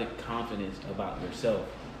psychological confidence about yourself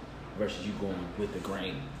versus you going with the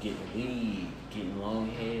grain, getting weave, getting long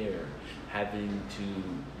hair, having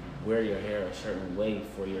to wear your hair a certain way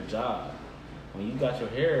for your job. When you got your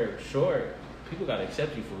hair short, people got to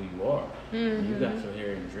accept you for who you are. When you got your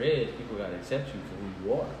hair in dreads, people got to accept you for who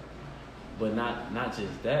you are. But not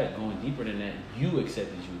just that, going deeper than that, you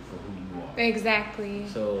accepted you for who you are. Exactly.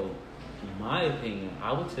 So, in my opinion,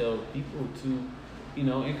 I would tell people to,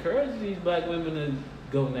 encourage these black women to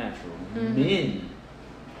go natural. Men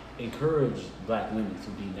encourage black women to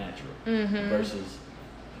be natural versus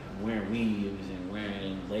wearing weaves and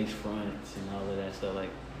wearing lace fronts and all of that stuff. Like,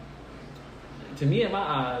 to me, in my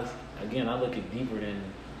eyes, again, I look at deeper than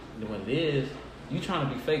what it is. You trying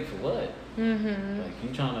to be fake for what? Like,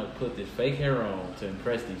 you trying to put this fake hair on to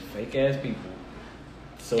impress these fake ass people.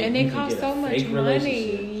 So and you it costs so much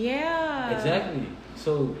money. Yeah. Exactly.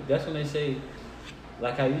 So that's when they say,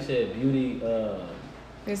 like how you said, beauty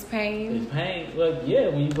is pain. It's pain. Well, yeah,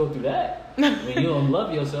 when you go through that, when you don't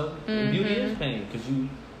love yourself, beauty is pain because you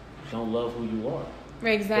don't love who you are.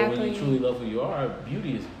 Exactly. But when you truly love who you are,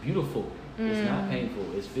 beauty is beautiful. It's not painful.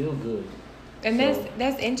 It's feel good. And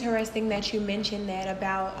that's interesting that you mentioned that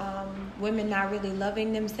about women not really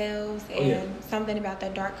loving themselves and something about the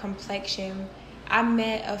dark complexion. I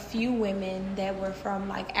met a few women that were from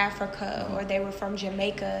like Africa or they were from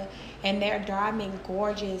Jamaica, and they're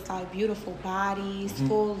gorgeous, like beautiful bodies,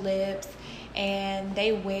 full lips, and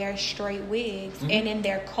they wear straight wigs. And in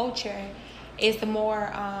their culture, it's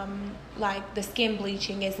more like the skin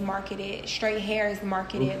bleaching is marketed, straight hair is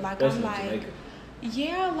marketed. Like, I'm like, Jamaica.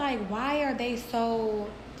 Yeah, like, why are they so...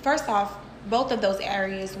 First off, both of those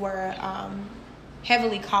areas were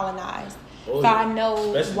heavily colonized. So I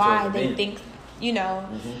know why they think, you know.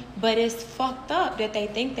 But it's fucked up that they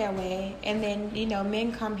think that way. And then, you know,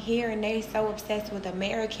 men come here and they so obsessed with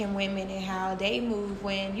American women and how they move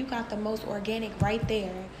when you got the most organic right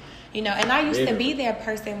there. You know, and I used to be that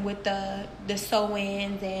person with the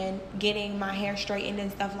sew-ins and getting my hair straightened and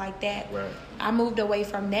stuff like that. Right. I moved away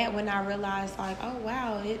from that when I realized, like, oh,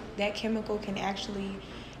 wow, that chemical can actually,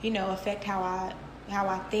 you know, affect how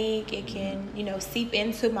I think. It can, you know, seep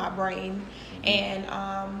into my brain. And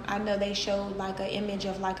I know they showed like an image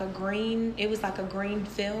of like it was like a green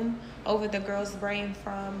film over the girl's brain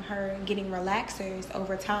from her getting relaxers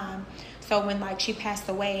over time. So when like she passed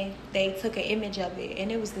away, they took an image of it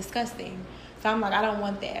and it was disgusting. So I'm like, I don't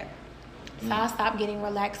want that. So I stopped getting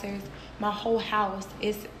relaxers. My whole house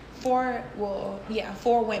is 4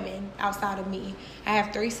 women outside of me. I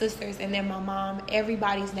have 3 sisters and then my mom.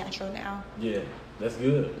 Everybody's natural now. Yeah. That's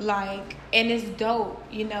good. Like, and it's dope,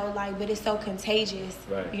 you know, like, but it's so contagious,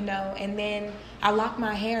 right. You know. And then I locked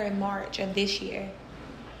my hair in March of this year.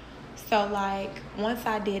 So, like, once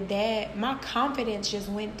I did that, my confidence just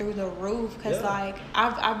went through the roof. Because, like,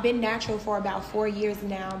 I've been natural for about 4 years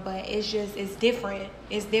now, but it's different.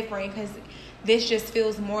 It's different because this just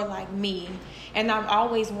feels more like me. And I've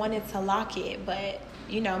always wanted to lock it, but...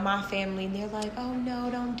 You know, my family, they're like, oh, no,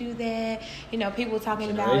 don't do that. You know, people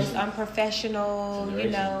talking about it's unprofessional, you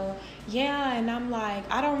know. Yeah, and I'm like,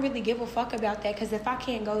 I don't really give a fuck about that because if I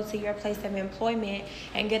can't go to your place of employment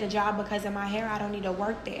and get a job because of my hair, I don't need to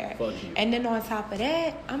work there. And then on top of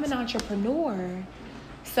that, I'm an entrepreneur.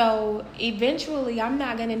 So eventually, I'm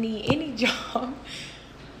not going to need any job.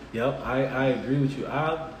 Yep, I agree with you.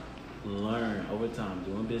 I've learned over time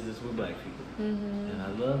doing business with black people. And I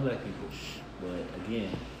love black people. But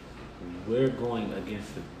again, we're going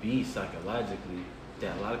against the beast psychologically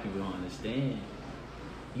that a lot of people don't understand.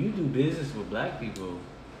 You do business with black people.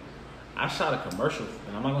 I shot a commercial,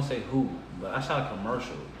 and I'm not going to say who, but I shot a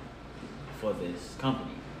commercial for this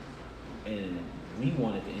company. And we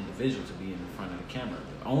wanted the individual to be in front of the camera,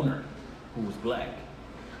 the owner, who was black,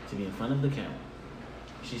 to be in front of the camera.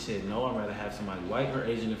 She said, no, I'd rather have somebody white or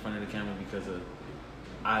Asian in front of the camera because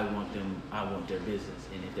I want their business.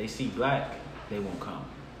 And if they see black, they won't come.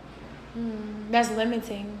 That's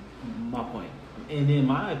limiting. My point. And in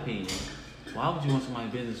my opinion, why would you want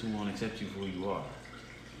somebody's business who won't accept you for who you are?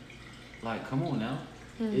 Like, come on now.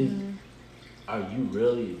 Are you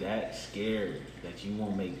really that scared that you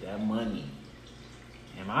won't make that money?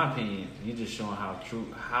 In my opinion, you're just showing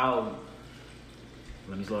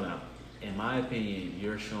let me slow down. In my opinion,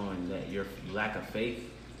 you're showing that your lack of faith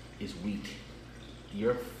is weak.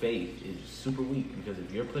 Your faith is super weak because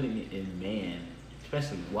if you're putting it in man,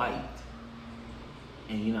 especially white,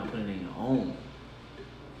 and you're not putting it in your own,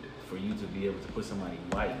 for you to be able to put somebody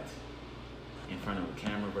white in front of a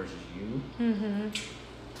camera versus you,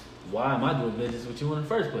 why am I doing business with you in the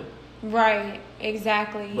first place? Right,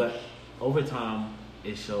 exactly. But over time,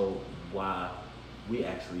 it showed why we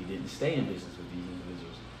actually didn't stay in business with these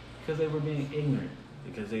individuals because they were being ignorant,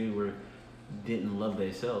 because they didn't love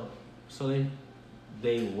themselves, so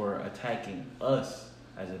they were attacking us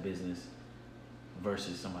as a business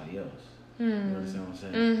versus somebody else. You understand what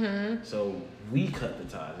I'm saying? So we cut the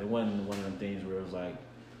ties. It wasn't one of them things where it was like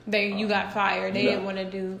you got fired. They didn't want to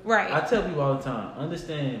do right. I tell people all the time,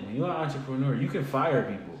 understand when you're an entrepreneur, you can fire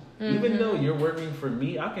people. Even though you're working for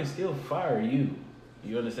me, I can still fire you.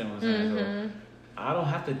 You understand what I'm saying? So I don't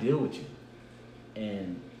have to deal with you.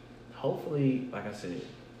 And hopefully, like I said,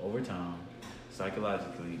 over time,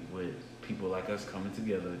 psychologically, with people like us coming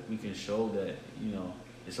together, we can show that, you know,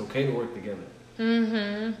 it's okay to work together.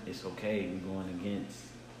 It's okay. We're going against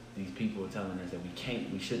these people telling us that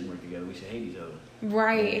we shouldn't work together. We should hate each other.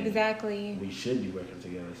 Right, and exactly. We should be working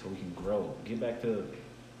together so we can grow. Get back to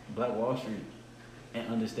Black Wall Street and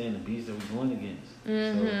understand the beast that we're going against.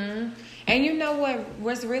 So. And you know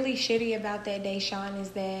what's really shitty about that, DeShawn, is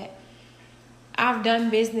that I've done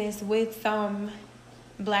business with some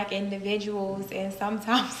Black individuals, and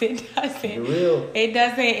sometimes it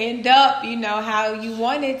doesn't end up, you know, how you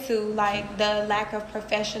want it to. Like the lack of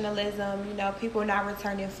professionalism, you know, people not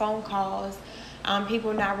returning phone calls,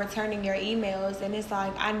 people not returning your emails, and it's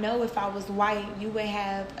like, I know if I was white, you would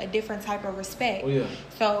have a different type of respect.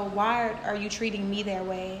 So why are you treating me that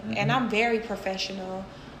way? And I'm very professional.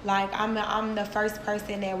 Like, I'm the first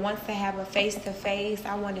person that wants to have a face-to-face.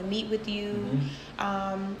 I want to meet with you.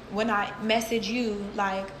 When I message you,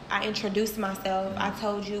 like, I introduced myself. I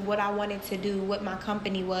told you what I wanted to do, what my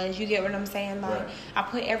company was. You get what I'm saying? Like, I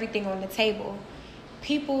put everything on the table.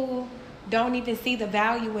 People don't even see the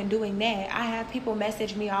value in doing that. I have people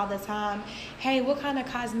message me all the time, hey, what kind of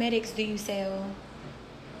cosmetics do you sell?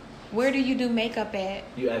 Where do you do makeup at?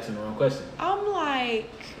 You asking the wrong question. I'm like...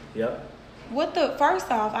 Yep.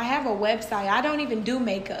 First off, I have a website. I don't even do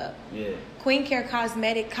makeup. Yeah. Queen Care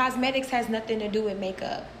Cosmetics has nothing to do with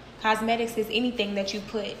makeup. Cosmetics is anything that you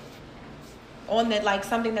put on the, like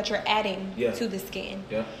something that you're adding to the skin.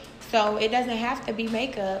 Yeah. So it doesn't have to be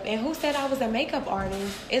makeup. And who said I was a makeup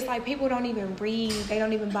artist? It's like people don't even read. They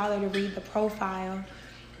don't even bother to read the profile.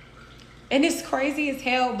 And it's crazy as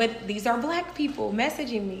hell, but these are black people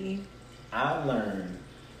messaging me. I learned,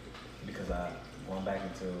 because I went back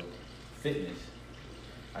into fitness,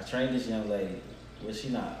 I trained this young lady. Well,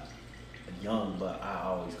 she's not young, but I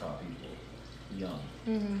always call people young.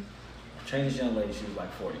 Mm-hmm. I trained this young lady, she was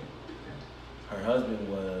like 40. Her husband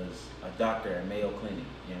was a doctor at Mayo Clinic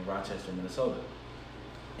in Rochester, Minnesota.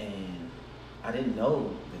 And I didn't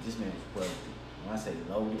know that this man was wealthy. When I say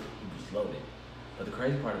loaded, he was loaded. But the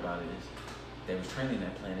crazy part about it is they was training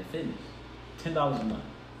at Planet Fitness. $10 a month.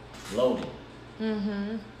 Loaded.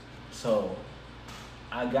 Mm-hmm. So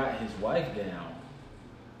I got his wife down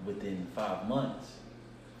within 5 months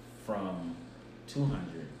from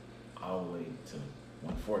 200 all the way to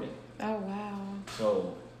 140. Oh, wow.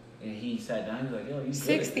 So, and he sat down, he was like, yo, you good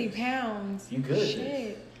 60 pounds. You good Shit. at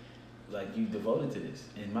this. Like, you devoted to this.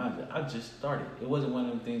 And I just started. It wasn't one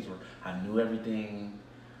of them things where I knew everything.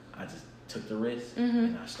 I just took the risk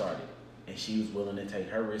and I started. And she was willing to take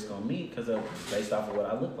her risk on me because based off of what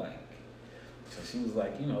I look like. So she was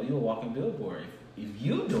like, you're a walking billboard. If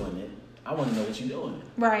you doing it, I want to know what you're doing.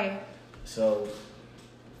 Right. So,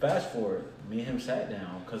 fast forward, me and him sat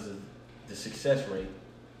down because of the success rate.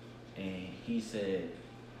 And he said,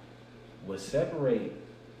 what separate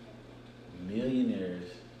millionaires,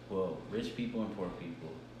 well, rich people and poor people,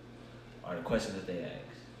 are the questions that they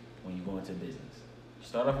ask when you go into business. You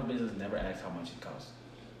start off a business, never ask how much it costs.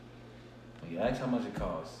 When you ask how much it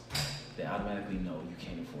costs, they automatically know you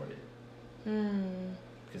can't afford it.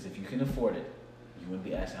 Because if you can afford it, you wouldn't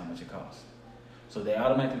be asking how much it costs. So they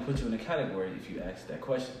automatically put you in a category if you ask that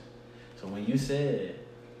question. So when you said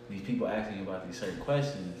these people asking you about these certain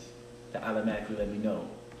questions, that automatically let me know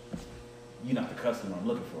you're not the customer I'm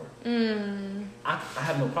looking for. I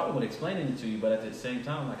have no problem with explaining it to you, but at the same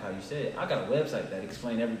time, like how you said, I got a website that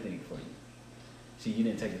explains everything for you. See, you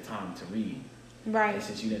didn't take the time to read. Right. And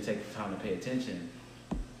since you didn't take the time to pay attention,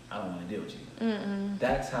 I don't want to deal with you.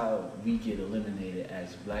 That's how we get eliminated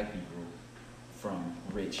as black people from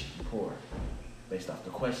rich and poor, based off the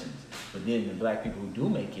questions. But then the black people who do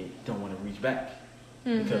make it don't want to reach back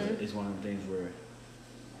because it's one of the things where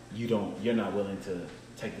you're not willing to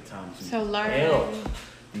take the time to learn. Help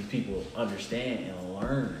these people understand and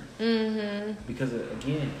learn. Because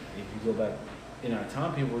again, if you go back in our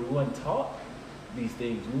time period, we weren't taught these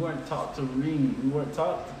things. We weren't taught to read. We weren't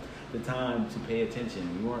taught the time to pay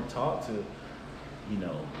attention. We weren't taught to,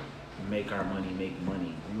 make our money, make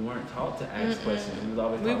money. We weren't taught to ask questions. We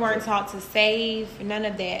weren't taught to save. None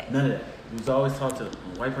of that. None of that. We was always taught to,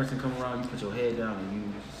 when a white person come around, you put your head down and you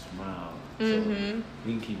smile. So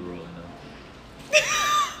we can keep it rolling though.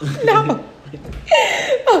 No.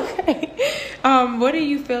 Okay. What do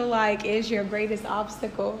you feel like is your greatest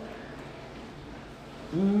obstacle?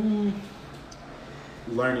 Learning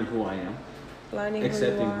who I am.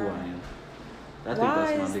 Accepting who I am. I think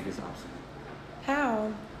that's my biggest obstacle.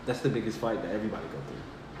 How? That's the biggest fight that everybody go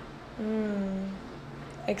through.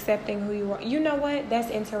 Accepting who you are. You know what? That's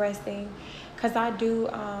interesting. Because I do,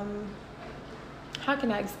 how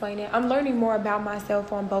can I explain it? I'm learning more about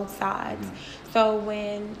myself on both sides. So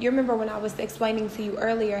you remember when I was explaining to you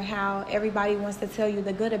earlier how everybody wants to tell you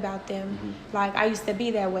the good about them. Like, I used to be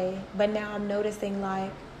that way. But now I'm noticing,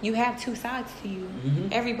 like, you have two sides to you.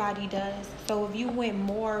 Everybody does. So if you went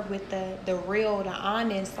more with the real, the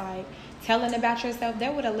honest, like telling about yourself,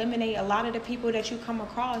 that would eliminate a lot of the people that you come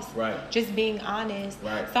across. Right. Just being honest.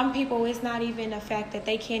 Right. Some people, it's not even a fact that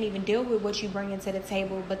they can't even deal with what you bring into the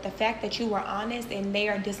table, but the fact that you were honest and they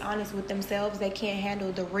are dishonest with themselves, they can't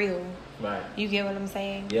handle the real. Right. You get what I'm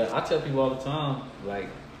saying? Yeah, I tell people all the time, like,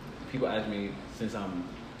 people ask me, since I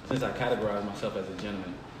categorize myself as a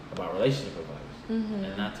gentleman, about relationship advice.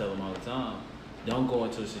 And I tell them all the time, don't go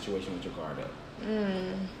into a situation with your guard up.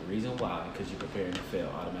 The reason why, because you're preparing to fail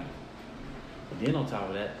automatically. But then on top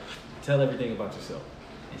of that, tell everything about yourself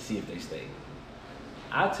and see if they stay.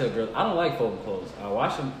 I tell girls, I don't like folding clothes. I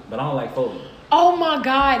wash them, but I don't like folding them. Oh my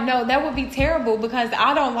God, no, that would be terrible because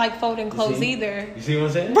I don't like folding clothes either. You see what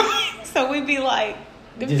I'm saying? Right. So we'd be like,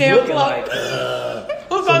 them damn clothes.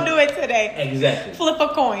 Who's gonna do it today? Exactly. Flip a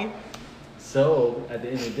coin. So at the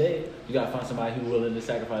end of the day, you gotta find somebody who's willing to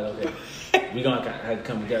sacrifice. Okay, we're gonna have to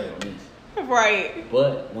come together on this. Right.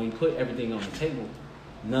 But when you put everything on the table,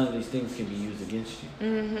 none of these things can be used against you.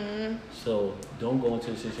 Mm-hmm. So don't go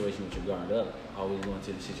into the situation with your guard up. Always go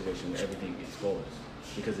into the situation where everything is exposed.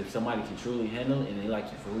 Because if somebody can truly handle it and they like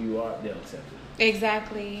you for who you are, they'll accept it.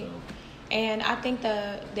 Exactly. So. And I think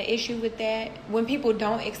the issue with that, when people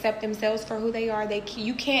don't accept themselves for who they are,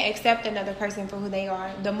 you can't accept another person for who they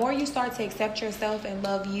are. The more you start to accept yourself and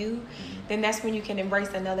love you, mm-hmm. then that's when you can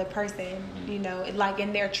embrace another person, mm-hmm. you know, like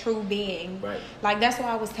in their true being. Right. Like that's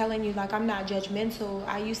why I was telling you, like I'm not judgmental.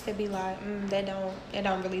 I used to be like, that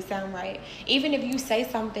don't really sound right. Even if you say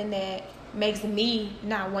something that makes me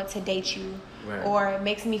not want to date you, right. or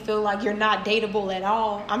makes me feel like you're not dateable at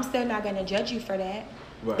all, I'm still not going to judge you for that.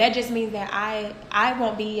 Right. That just means that I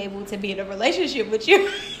won't be able to be in a relationship with you.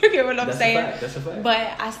 You get what I'm saying? That's a fact.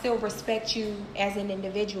 But I still respect you as an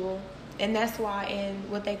individual. And that's why in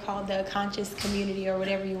what they call the conscious community or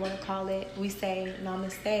whatever you want to call it, we say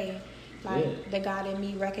namaste. Like the God in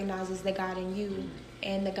me recognizes the God in you. Mm-hmm.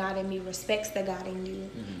 And the God in me respects the God in you.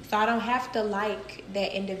 Mm-hmm. So I don't have to like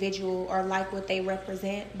that individual or like what they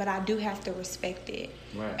represent, but I do have to respect it.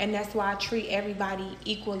 Right. And that's why I treat everybody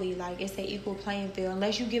equally. Like it's an equal playing field.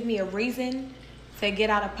 Unless you give me a reason to get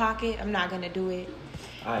out of pocket, I'm not going to do it.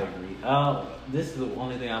 I agree. This is the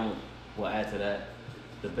only thing I will add to that.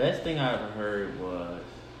 The best thing I ever heard was,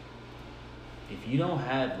 if you don't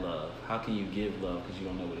have love, how can you give love? Because you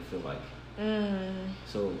don't know what it feels like.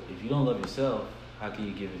 So if you don't love yourself, how can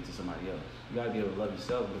you give it to somebody else? You gotta be able to love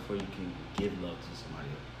yourself before you can give love to somebody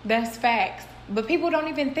else. That's facts. But people don't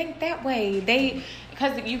even think that way.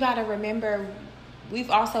 Because you gotta remember,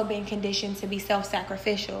 we've also been conditioned to be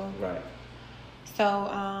self-sacrificial. Right. So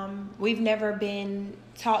we've never been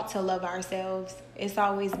taught to love ourselves. It's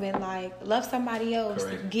always been like, love somebody else.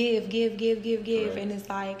 Correct. Give. Correct. And it's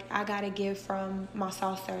like, I gotta give from my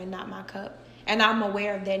saucer and not my cup. And I'm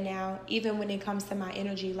aware of that now, even when it comes to my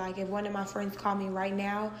energy. Like, if one of my friends call me right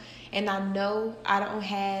now and I know I don't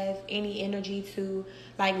have any energy to,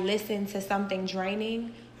 like, listen to something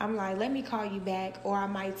draining, I'm like, let me call you back. Or I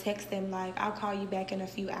might text them, like, I'll call you back in a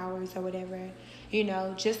few hours or whatever, you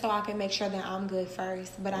know, just so I can make sure that I'm good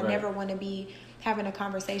first. But I never want to be having a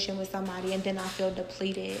conversation with somebody and then I feel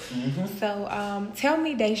depleted. Mm-hmm. So tell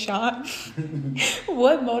me, DeShawn,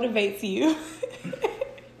 what motivates you?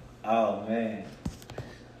 Oh, man.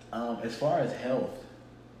 As far as health,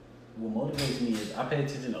 what motivates me is I pay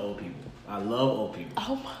attention to old people. I love old people.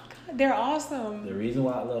 Oh, my God. They're awesome. The reason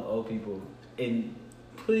why I love old people, and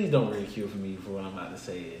please don't ridicule for me for what I'm about to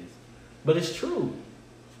say is, but it's true.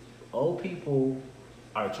 Old people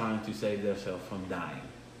are trying to save themselves from dying,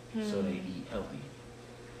 so they eat healthy.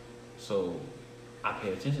 So I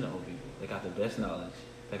pay attention to old people. They got the best knowledge.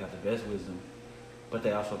 They got the best wisdom, but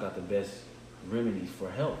they also got the best remedies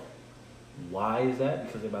for health. Why is that?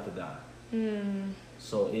 Because they're about to die.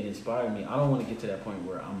 So it inspired me. I don't want to get to that point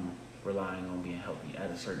where I'm relying on being healthy at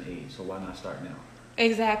a certain age. So why not start now?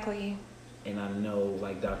 Exactly. And I know,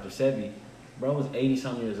 like Dr. Sebi, bro was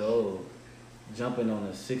 80-some years old, jumping on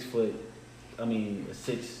a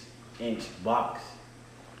 6-inch box.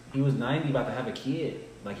 He was 90, about to have a kid.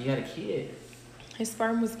 Like, he had a kid. His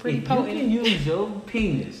sperm was pretty potent. You can use your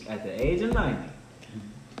penis at the age of 90.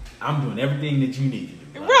 I'm doing everything that you need to do.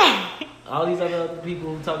 Like, right. All these other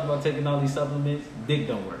people who talk about taking all these supplements, dick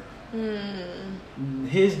don't work.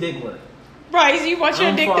 His dick work. Right, so you want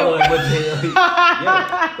your dick to work.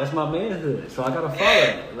 Yeah, that's my manhood. So I gotta follow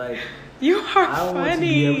it. Like, you are funny. I want to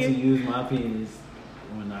be able to use my penis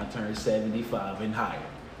when I turn 75 and higher.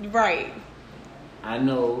 Right. I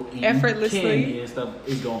know effortlessly and stuff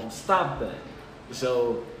is gonna stop that.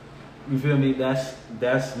 So you feel me? That's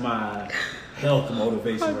my health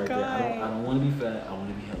motivation right there. I don't want to be fat. I want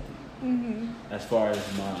to be healthy. As far as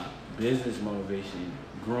my business motivation,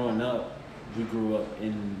 growing up, we grew up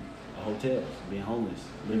in hotels, being homeless,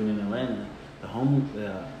 living in Atlanta. The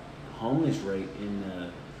homeless rate in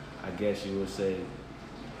I guess you would say,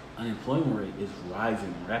 unemployment rate is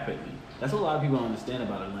rising rapidly. That's what a lot of people don't understand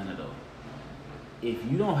about Atlanta, though. If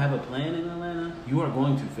you don't have a plan in Atlanta, you are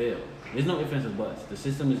going to fail. There's no ifs, ands, or buts. The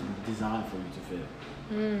system is designed for you to fail.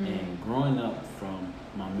 And growing up from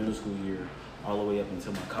my middle school year all the way up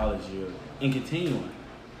until my college year and continuing,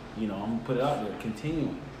 I'm going to put it out there,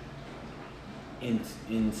 continuing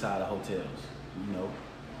inside of hotels,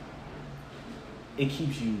 it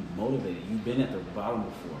keeps you motivated. You've been at the bottom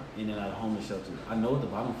before, in and out of homeless shelters. I know what the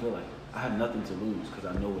bottom feel like. I have nothing to lose because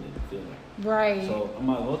I know what it feels like. Right. So I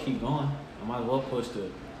might as well keep going. I might as well push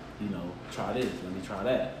to, try this. Let me try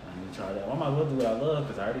that. Let me try that. I might as well do what I love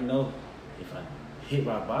because I already know if I hit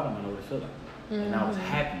rock bottom, I know what it feels like. And I was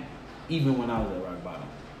happy even when I was at rock bottom.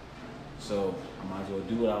 So I might as well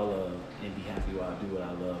do what I love and be happy while I do what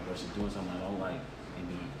I love versus doing something I don't like and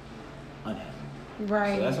be unhappy.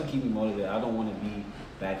 Right. So that's what keeps me motivated. I don't want to be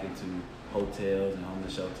back into hotels and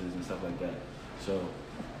homeless shelters and stuff like that. So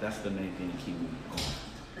that's the main thing that keeps me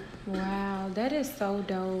going. Wow, that is so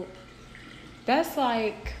dope. That's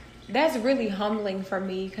really humbling for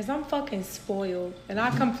me because I'm fucking spoiled and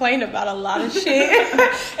I complain about a lot of shit.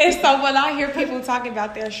 And so when I hear people talking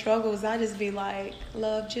about their struggles, I just be like,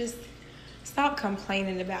 love, just stop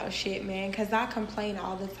complaining about shit, man, because I complain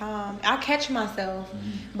all the time. I catch myself,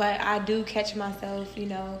 but I do catch myself,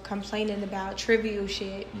 complaining about trivial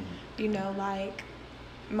shit. Like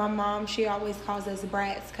my mom, she always calls us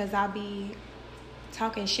brats because I be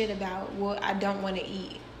talking shit about what I don't want to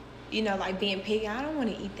eat. Like being picky. I don't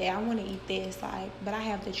want to eat that. I want to eat this. But I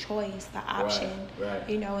have the choice, the option. Right.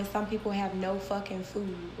 And some people have no fucking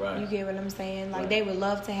food. Right. You get what I'm saying? Like they would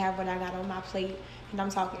love to have what I got on my plate, and I'm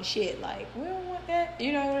talking shit. Like, we don't want that.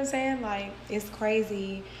 You know what I'm saying? Like, it's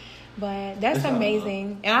crazy, but that's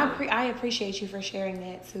amazing, and I appreciate you for sharing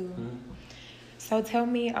that too. So tell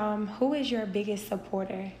me, who is your biggest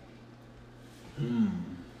supporter?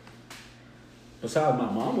 Besides my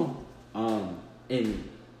mama, and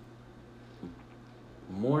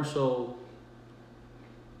more so,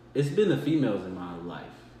 it's been the females in my life,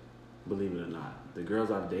 believe it or not. The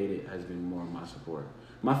girls I've dated has been more of my support.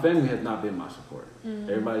 My family has not been my support.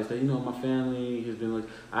 Everybody says, my family has been like,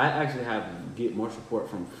 I actually get more support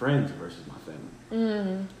from friends versus my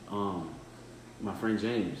family. My friend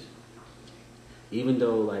James, even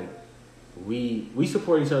though we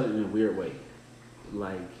support each other in a weird way.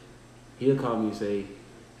 Like, he'll call me and say,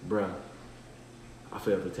 bruh, I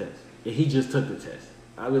failed the test. And he just took the test.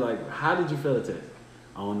 I'll be like, how did you fail the test?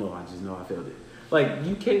 I don't know. I just know I failed it. Like,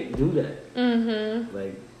 you can't do that.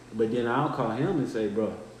 But then I'll call him and say,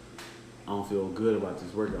 bro, I don't feel good about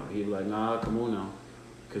this workout. He'd be like, nah, come on now.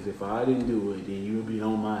 Because if I didn't do it, then you would be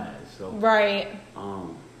on my ass. So, right.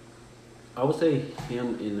 I would say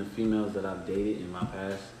him and the females that I've dated in my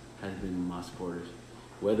past has been my supporters.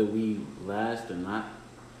 Whether we last or not,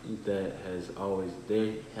 they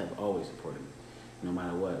have always supported me. No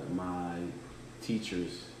matter what, my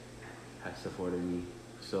teachers have supported me.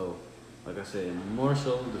 So, like I said, more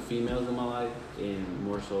so the females in my life, and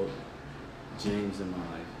more so James in my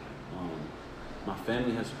life. My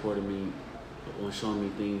family has supported me on showing me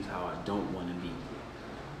things how I don't want to be.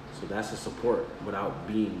 So that's a support without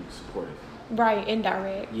being supportive. Right,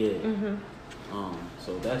 indirect. Yeah.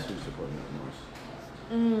 So that's who supported me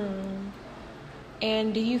the most.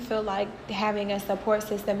 And do you feel like having a support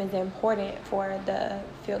system is important for the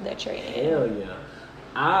field that you're in? Hell yeah.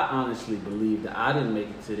 I honestly believe that I didn't make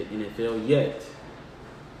it to the NFL yet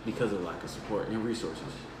because of lack of support and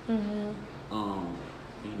resources.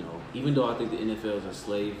 Even though I think the NFL is a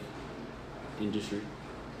slave industry,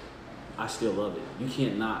 I still love it. You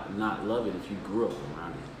can't not love it if you grew up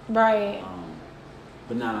around it. Right.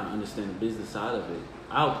 But now I understand the business side of it.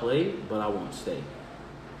 I'll play, but I won't stay.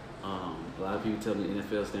 A lot of people tell me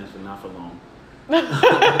NFL stands for not for long. But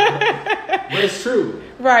it's true.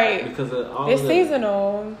 Right. Because of all it's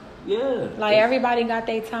seasonal. Yeah. Like everybody got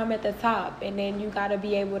their time at the top, and then you got to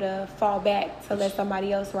be able to fall back to let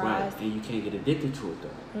somebody else rise. Right. And you can't get addicted to it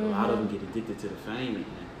though. A lot of them get addicted to the fame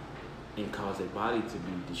and cause their body to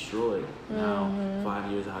be destroyed. Now,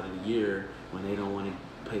 5 years out of the year, when they don't want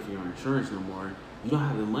to pay for your insurance no more, you don't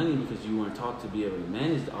have the money because you weren't taught to be able to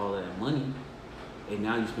manage all of that money. And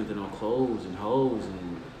now you spent it on clothes and hoes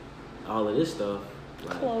and all of this stuff.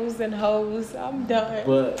 Like, clothes and hoes, I'm done.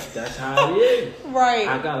 But that's how it is. Right.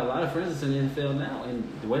 I got a lot of friends that's in the NFL now, and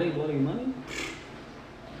the way they blow their money,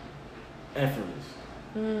 effortless.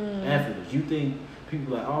 Effortless. You think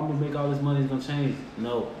people like, oh, I'm gonna make all this money, it's gonna change?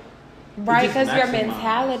 No. Right, because your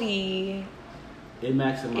mentality. It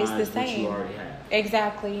maximizes the same. what you already have.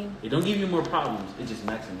 Exactly. It don't give you more problems. It just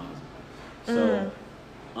maximizes. So,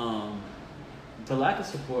 the lack of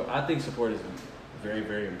support, I think support is very,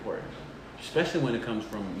 very important. Especially when it comes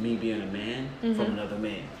from me being a man from another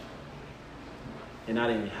man. And I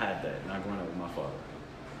didn't have that, not growing up with my father.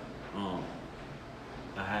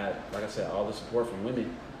 I had, like I said, all the support from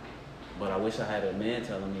women, but I wish I had a man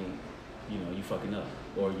telling me, you fucking up,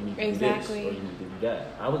 or you need to do this, or you need to do that.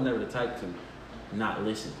 I was never the type to not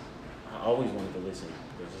listen. I always wanted to listen,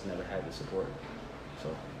 but just never had the support. So.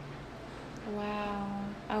 Wow.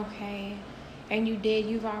 Okay. And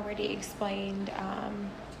you've already explained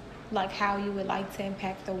like how you would like to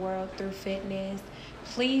impact the world through fitness.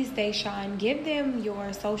 Please, DeShawn, give them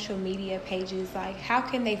your social media pages. Like, how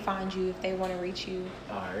can they find you if they want to reach you?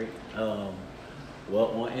 All right.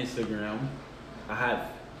 Well, on Instagram, I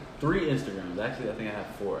have 3 Instagrams. Actually, I think I have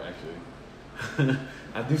 4, actually.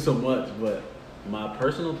 I do so much, but My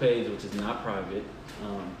personal page, which is not private,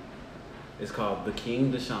 is called The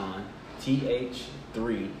King DeShawn,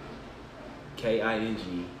 TH3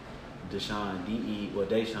 KING, DeShawn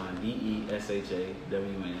DeShawn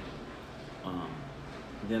DESHAWN.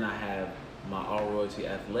 Then I have my All Royalty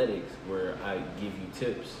Athletics, where I give you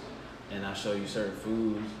tips and I show you certain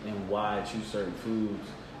foods and why I choose certain foods,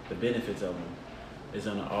 the benefits of them. It's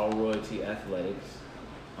on the All Royalty Athletics.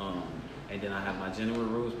 And then I have my General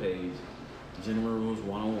Rules page, General Rules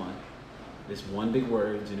 101. It's one big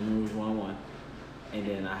word, General Rules 101. And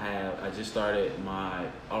then I just started my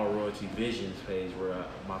All Royalty Visions page, where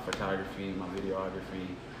my photography, my videography,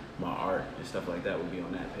 my art, and stuff like that will be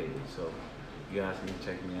on that page. So you guys can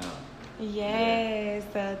check me out. Yes,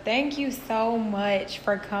 thank you so much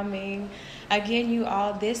for coming. Again, you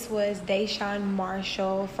all, this was DeShawn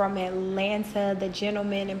Marshall from Atlanta, the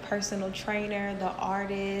gentleman and personal trainer, the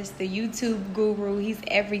artist, the YouTube guru. He's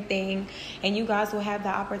everything. And you guys will have the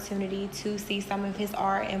opportunity to see some of his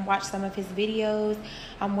art and watch some of his videos.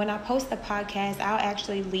 When I post the podcast, I'll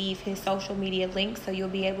actually leave his social media links, so you'll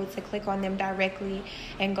be able to click on them directly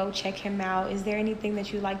and go check him out. Is there anything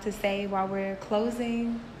that you'd like to say while we're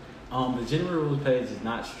closing? The Gentleman Rules page is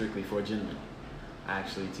not strictly for gentlemen. I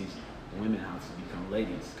actually teach women how to become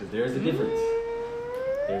ladies, because there's a difference.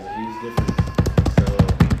 There's a huge difference. So,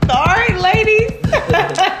 sorry, ladies.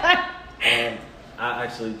 I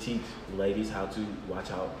actually teach ladies how to watch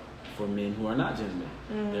out for men who are not gentlemen.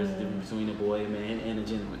 There's a difference between a boy, a man, and a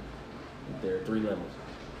gentleman. There are 3 levels.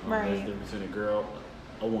 Right. There's a difference between a girl,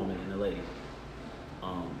 a woman, and a lady.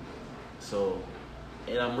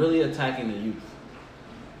 And I'm really attacking the youth.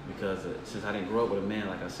 Because since I didn't grow up with a man,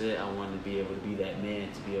 like I said, I wanted to be able to be that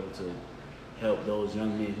man, to be able to help those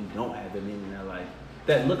young men who don't have the men in their life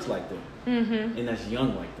that looks like them and that's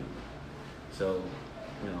young like them. So,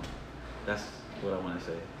 that's what I want to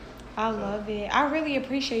say. I love it. I really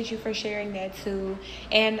appreciate you for sharing that too.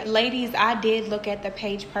 And ladies, I did look at the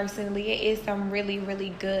page personally. It is some really,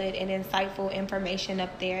 really good and insightful information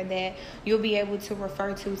up there that you'll be able to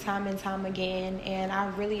refer to time and time again. And I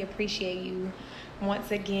really appreciate you.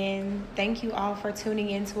 Once again, thank you all for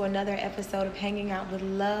tuning in to another episode of Hanging Out with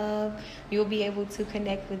Love. You'll be able to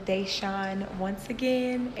connect with DeShawn once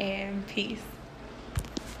again, and peace.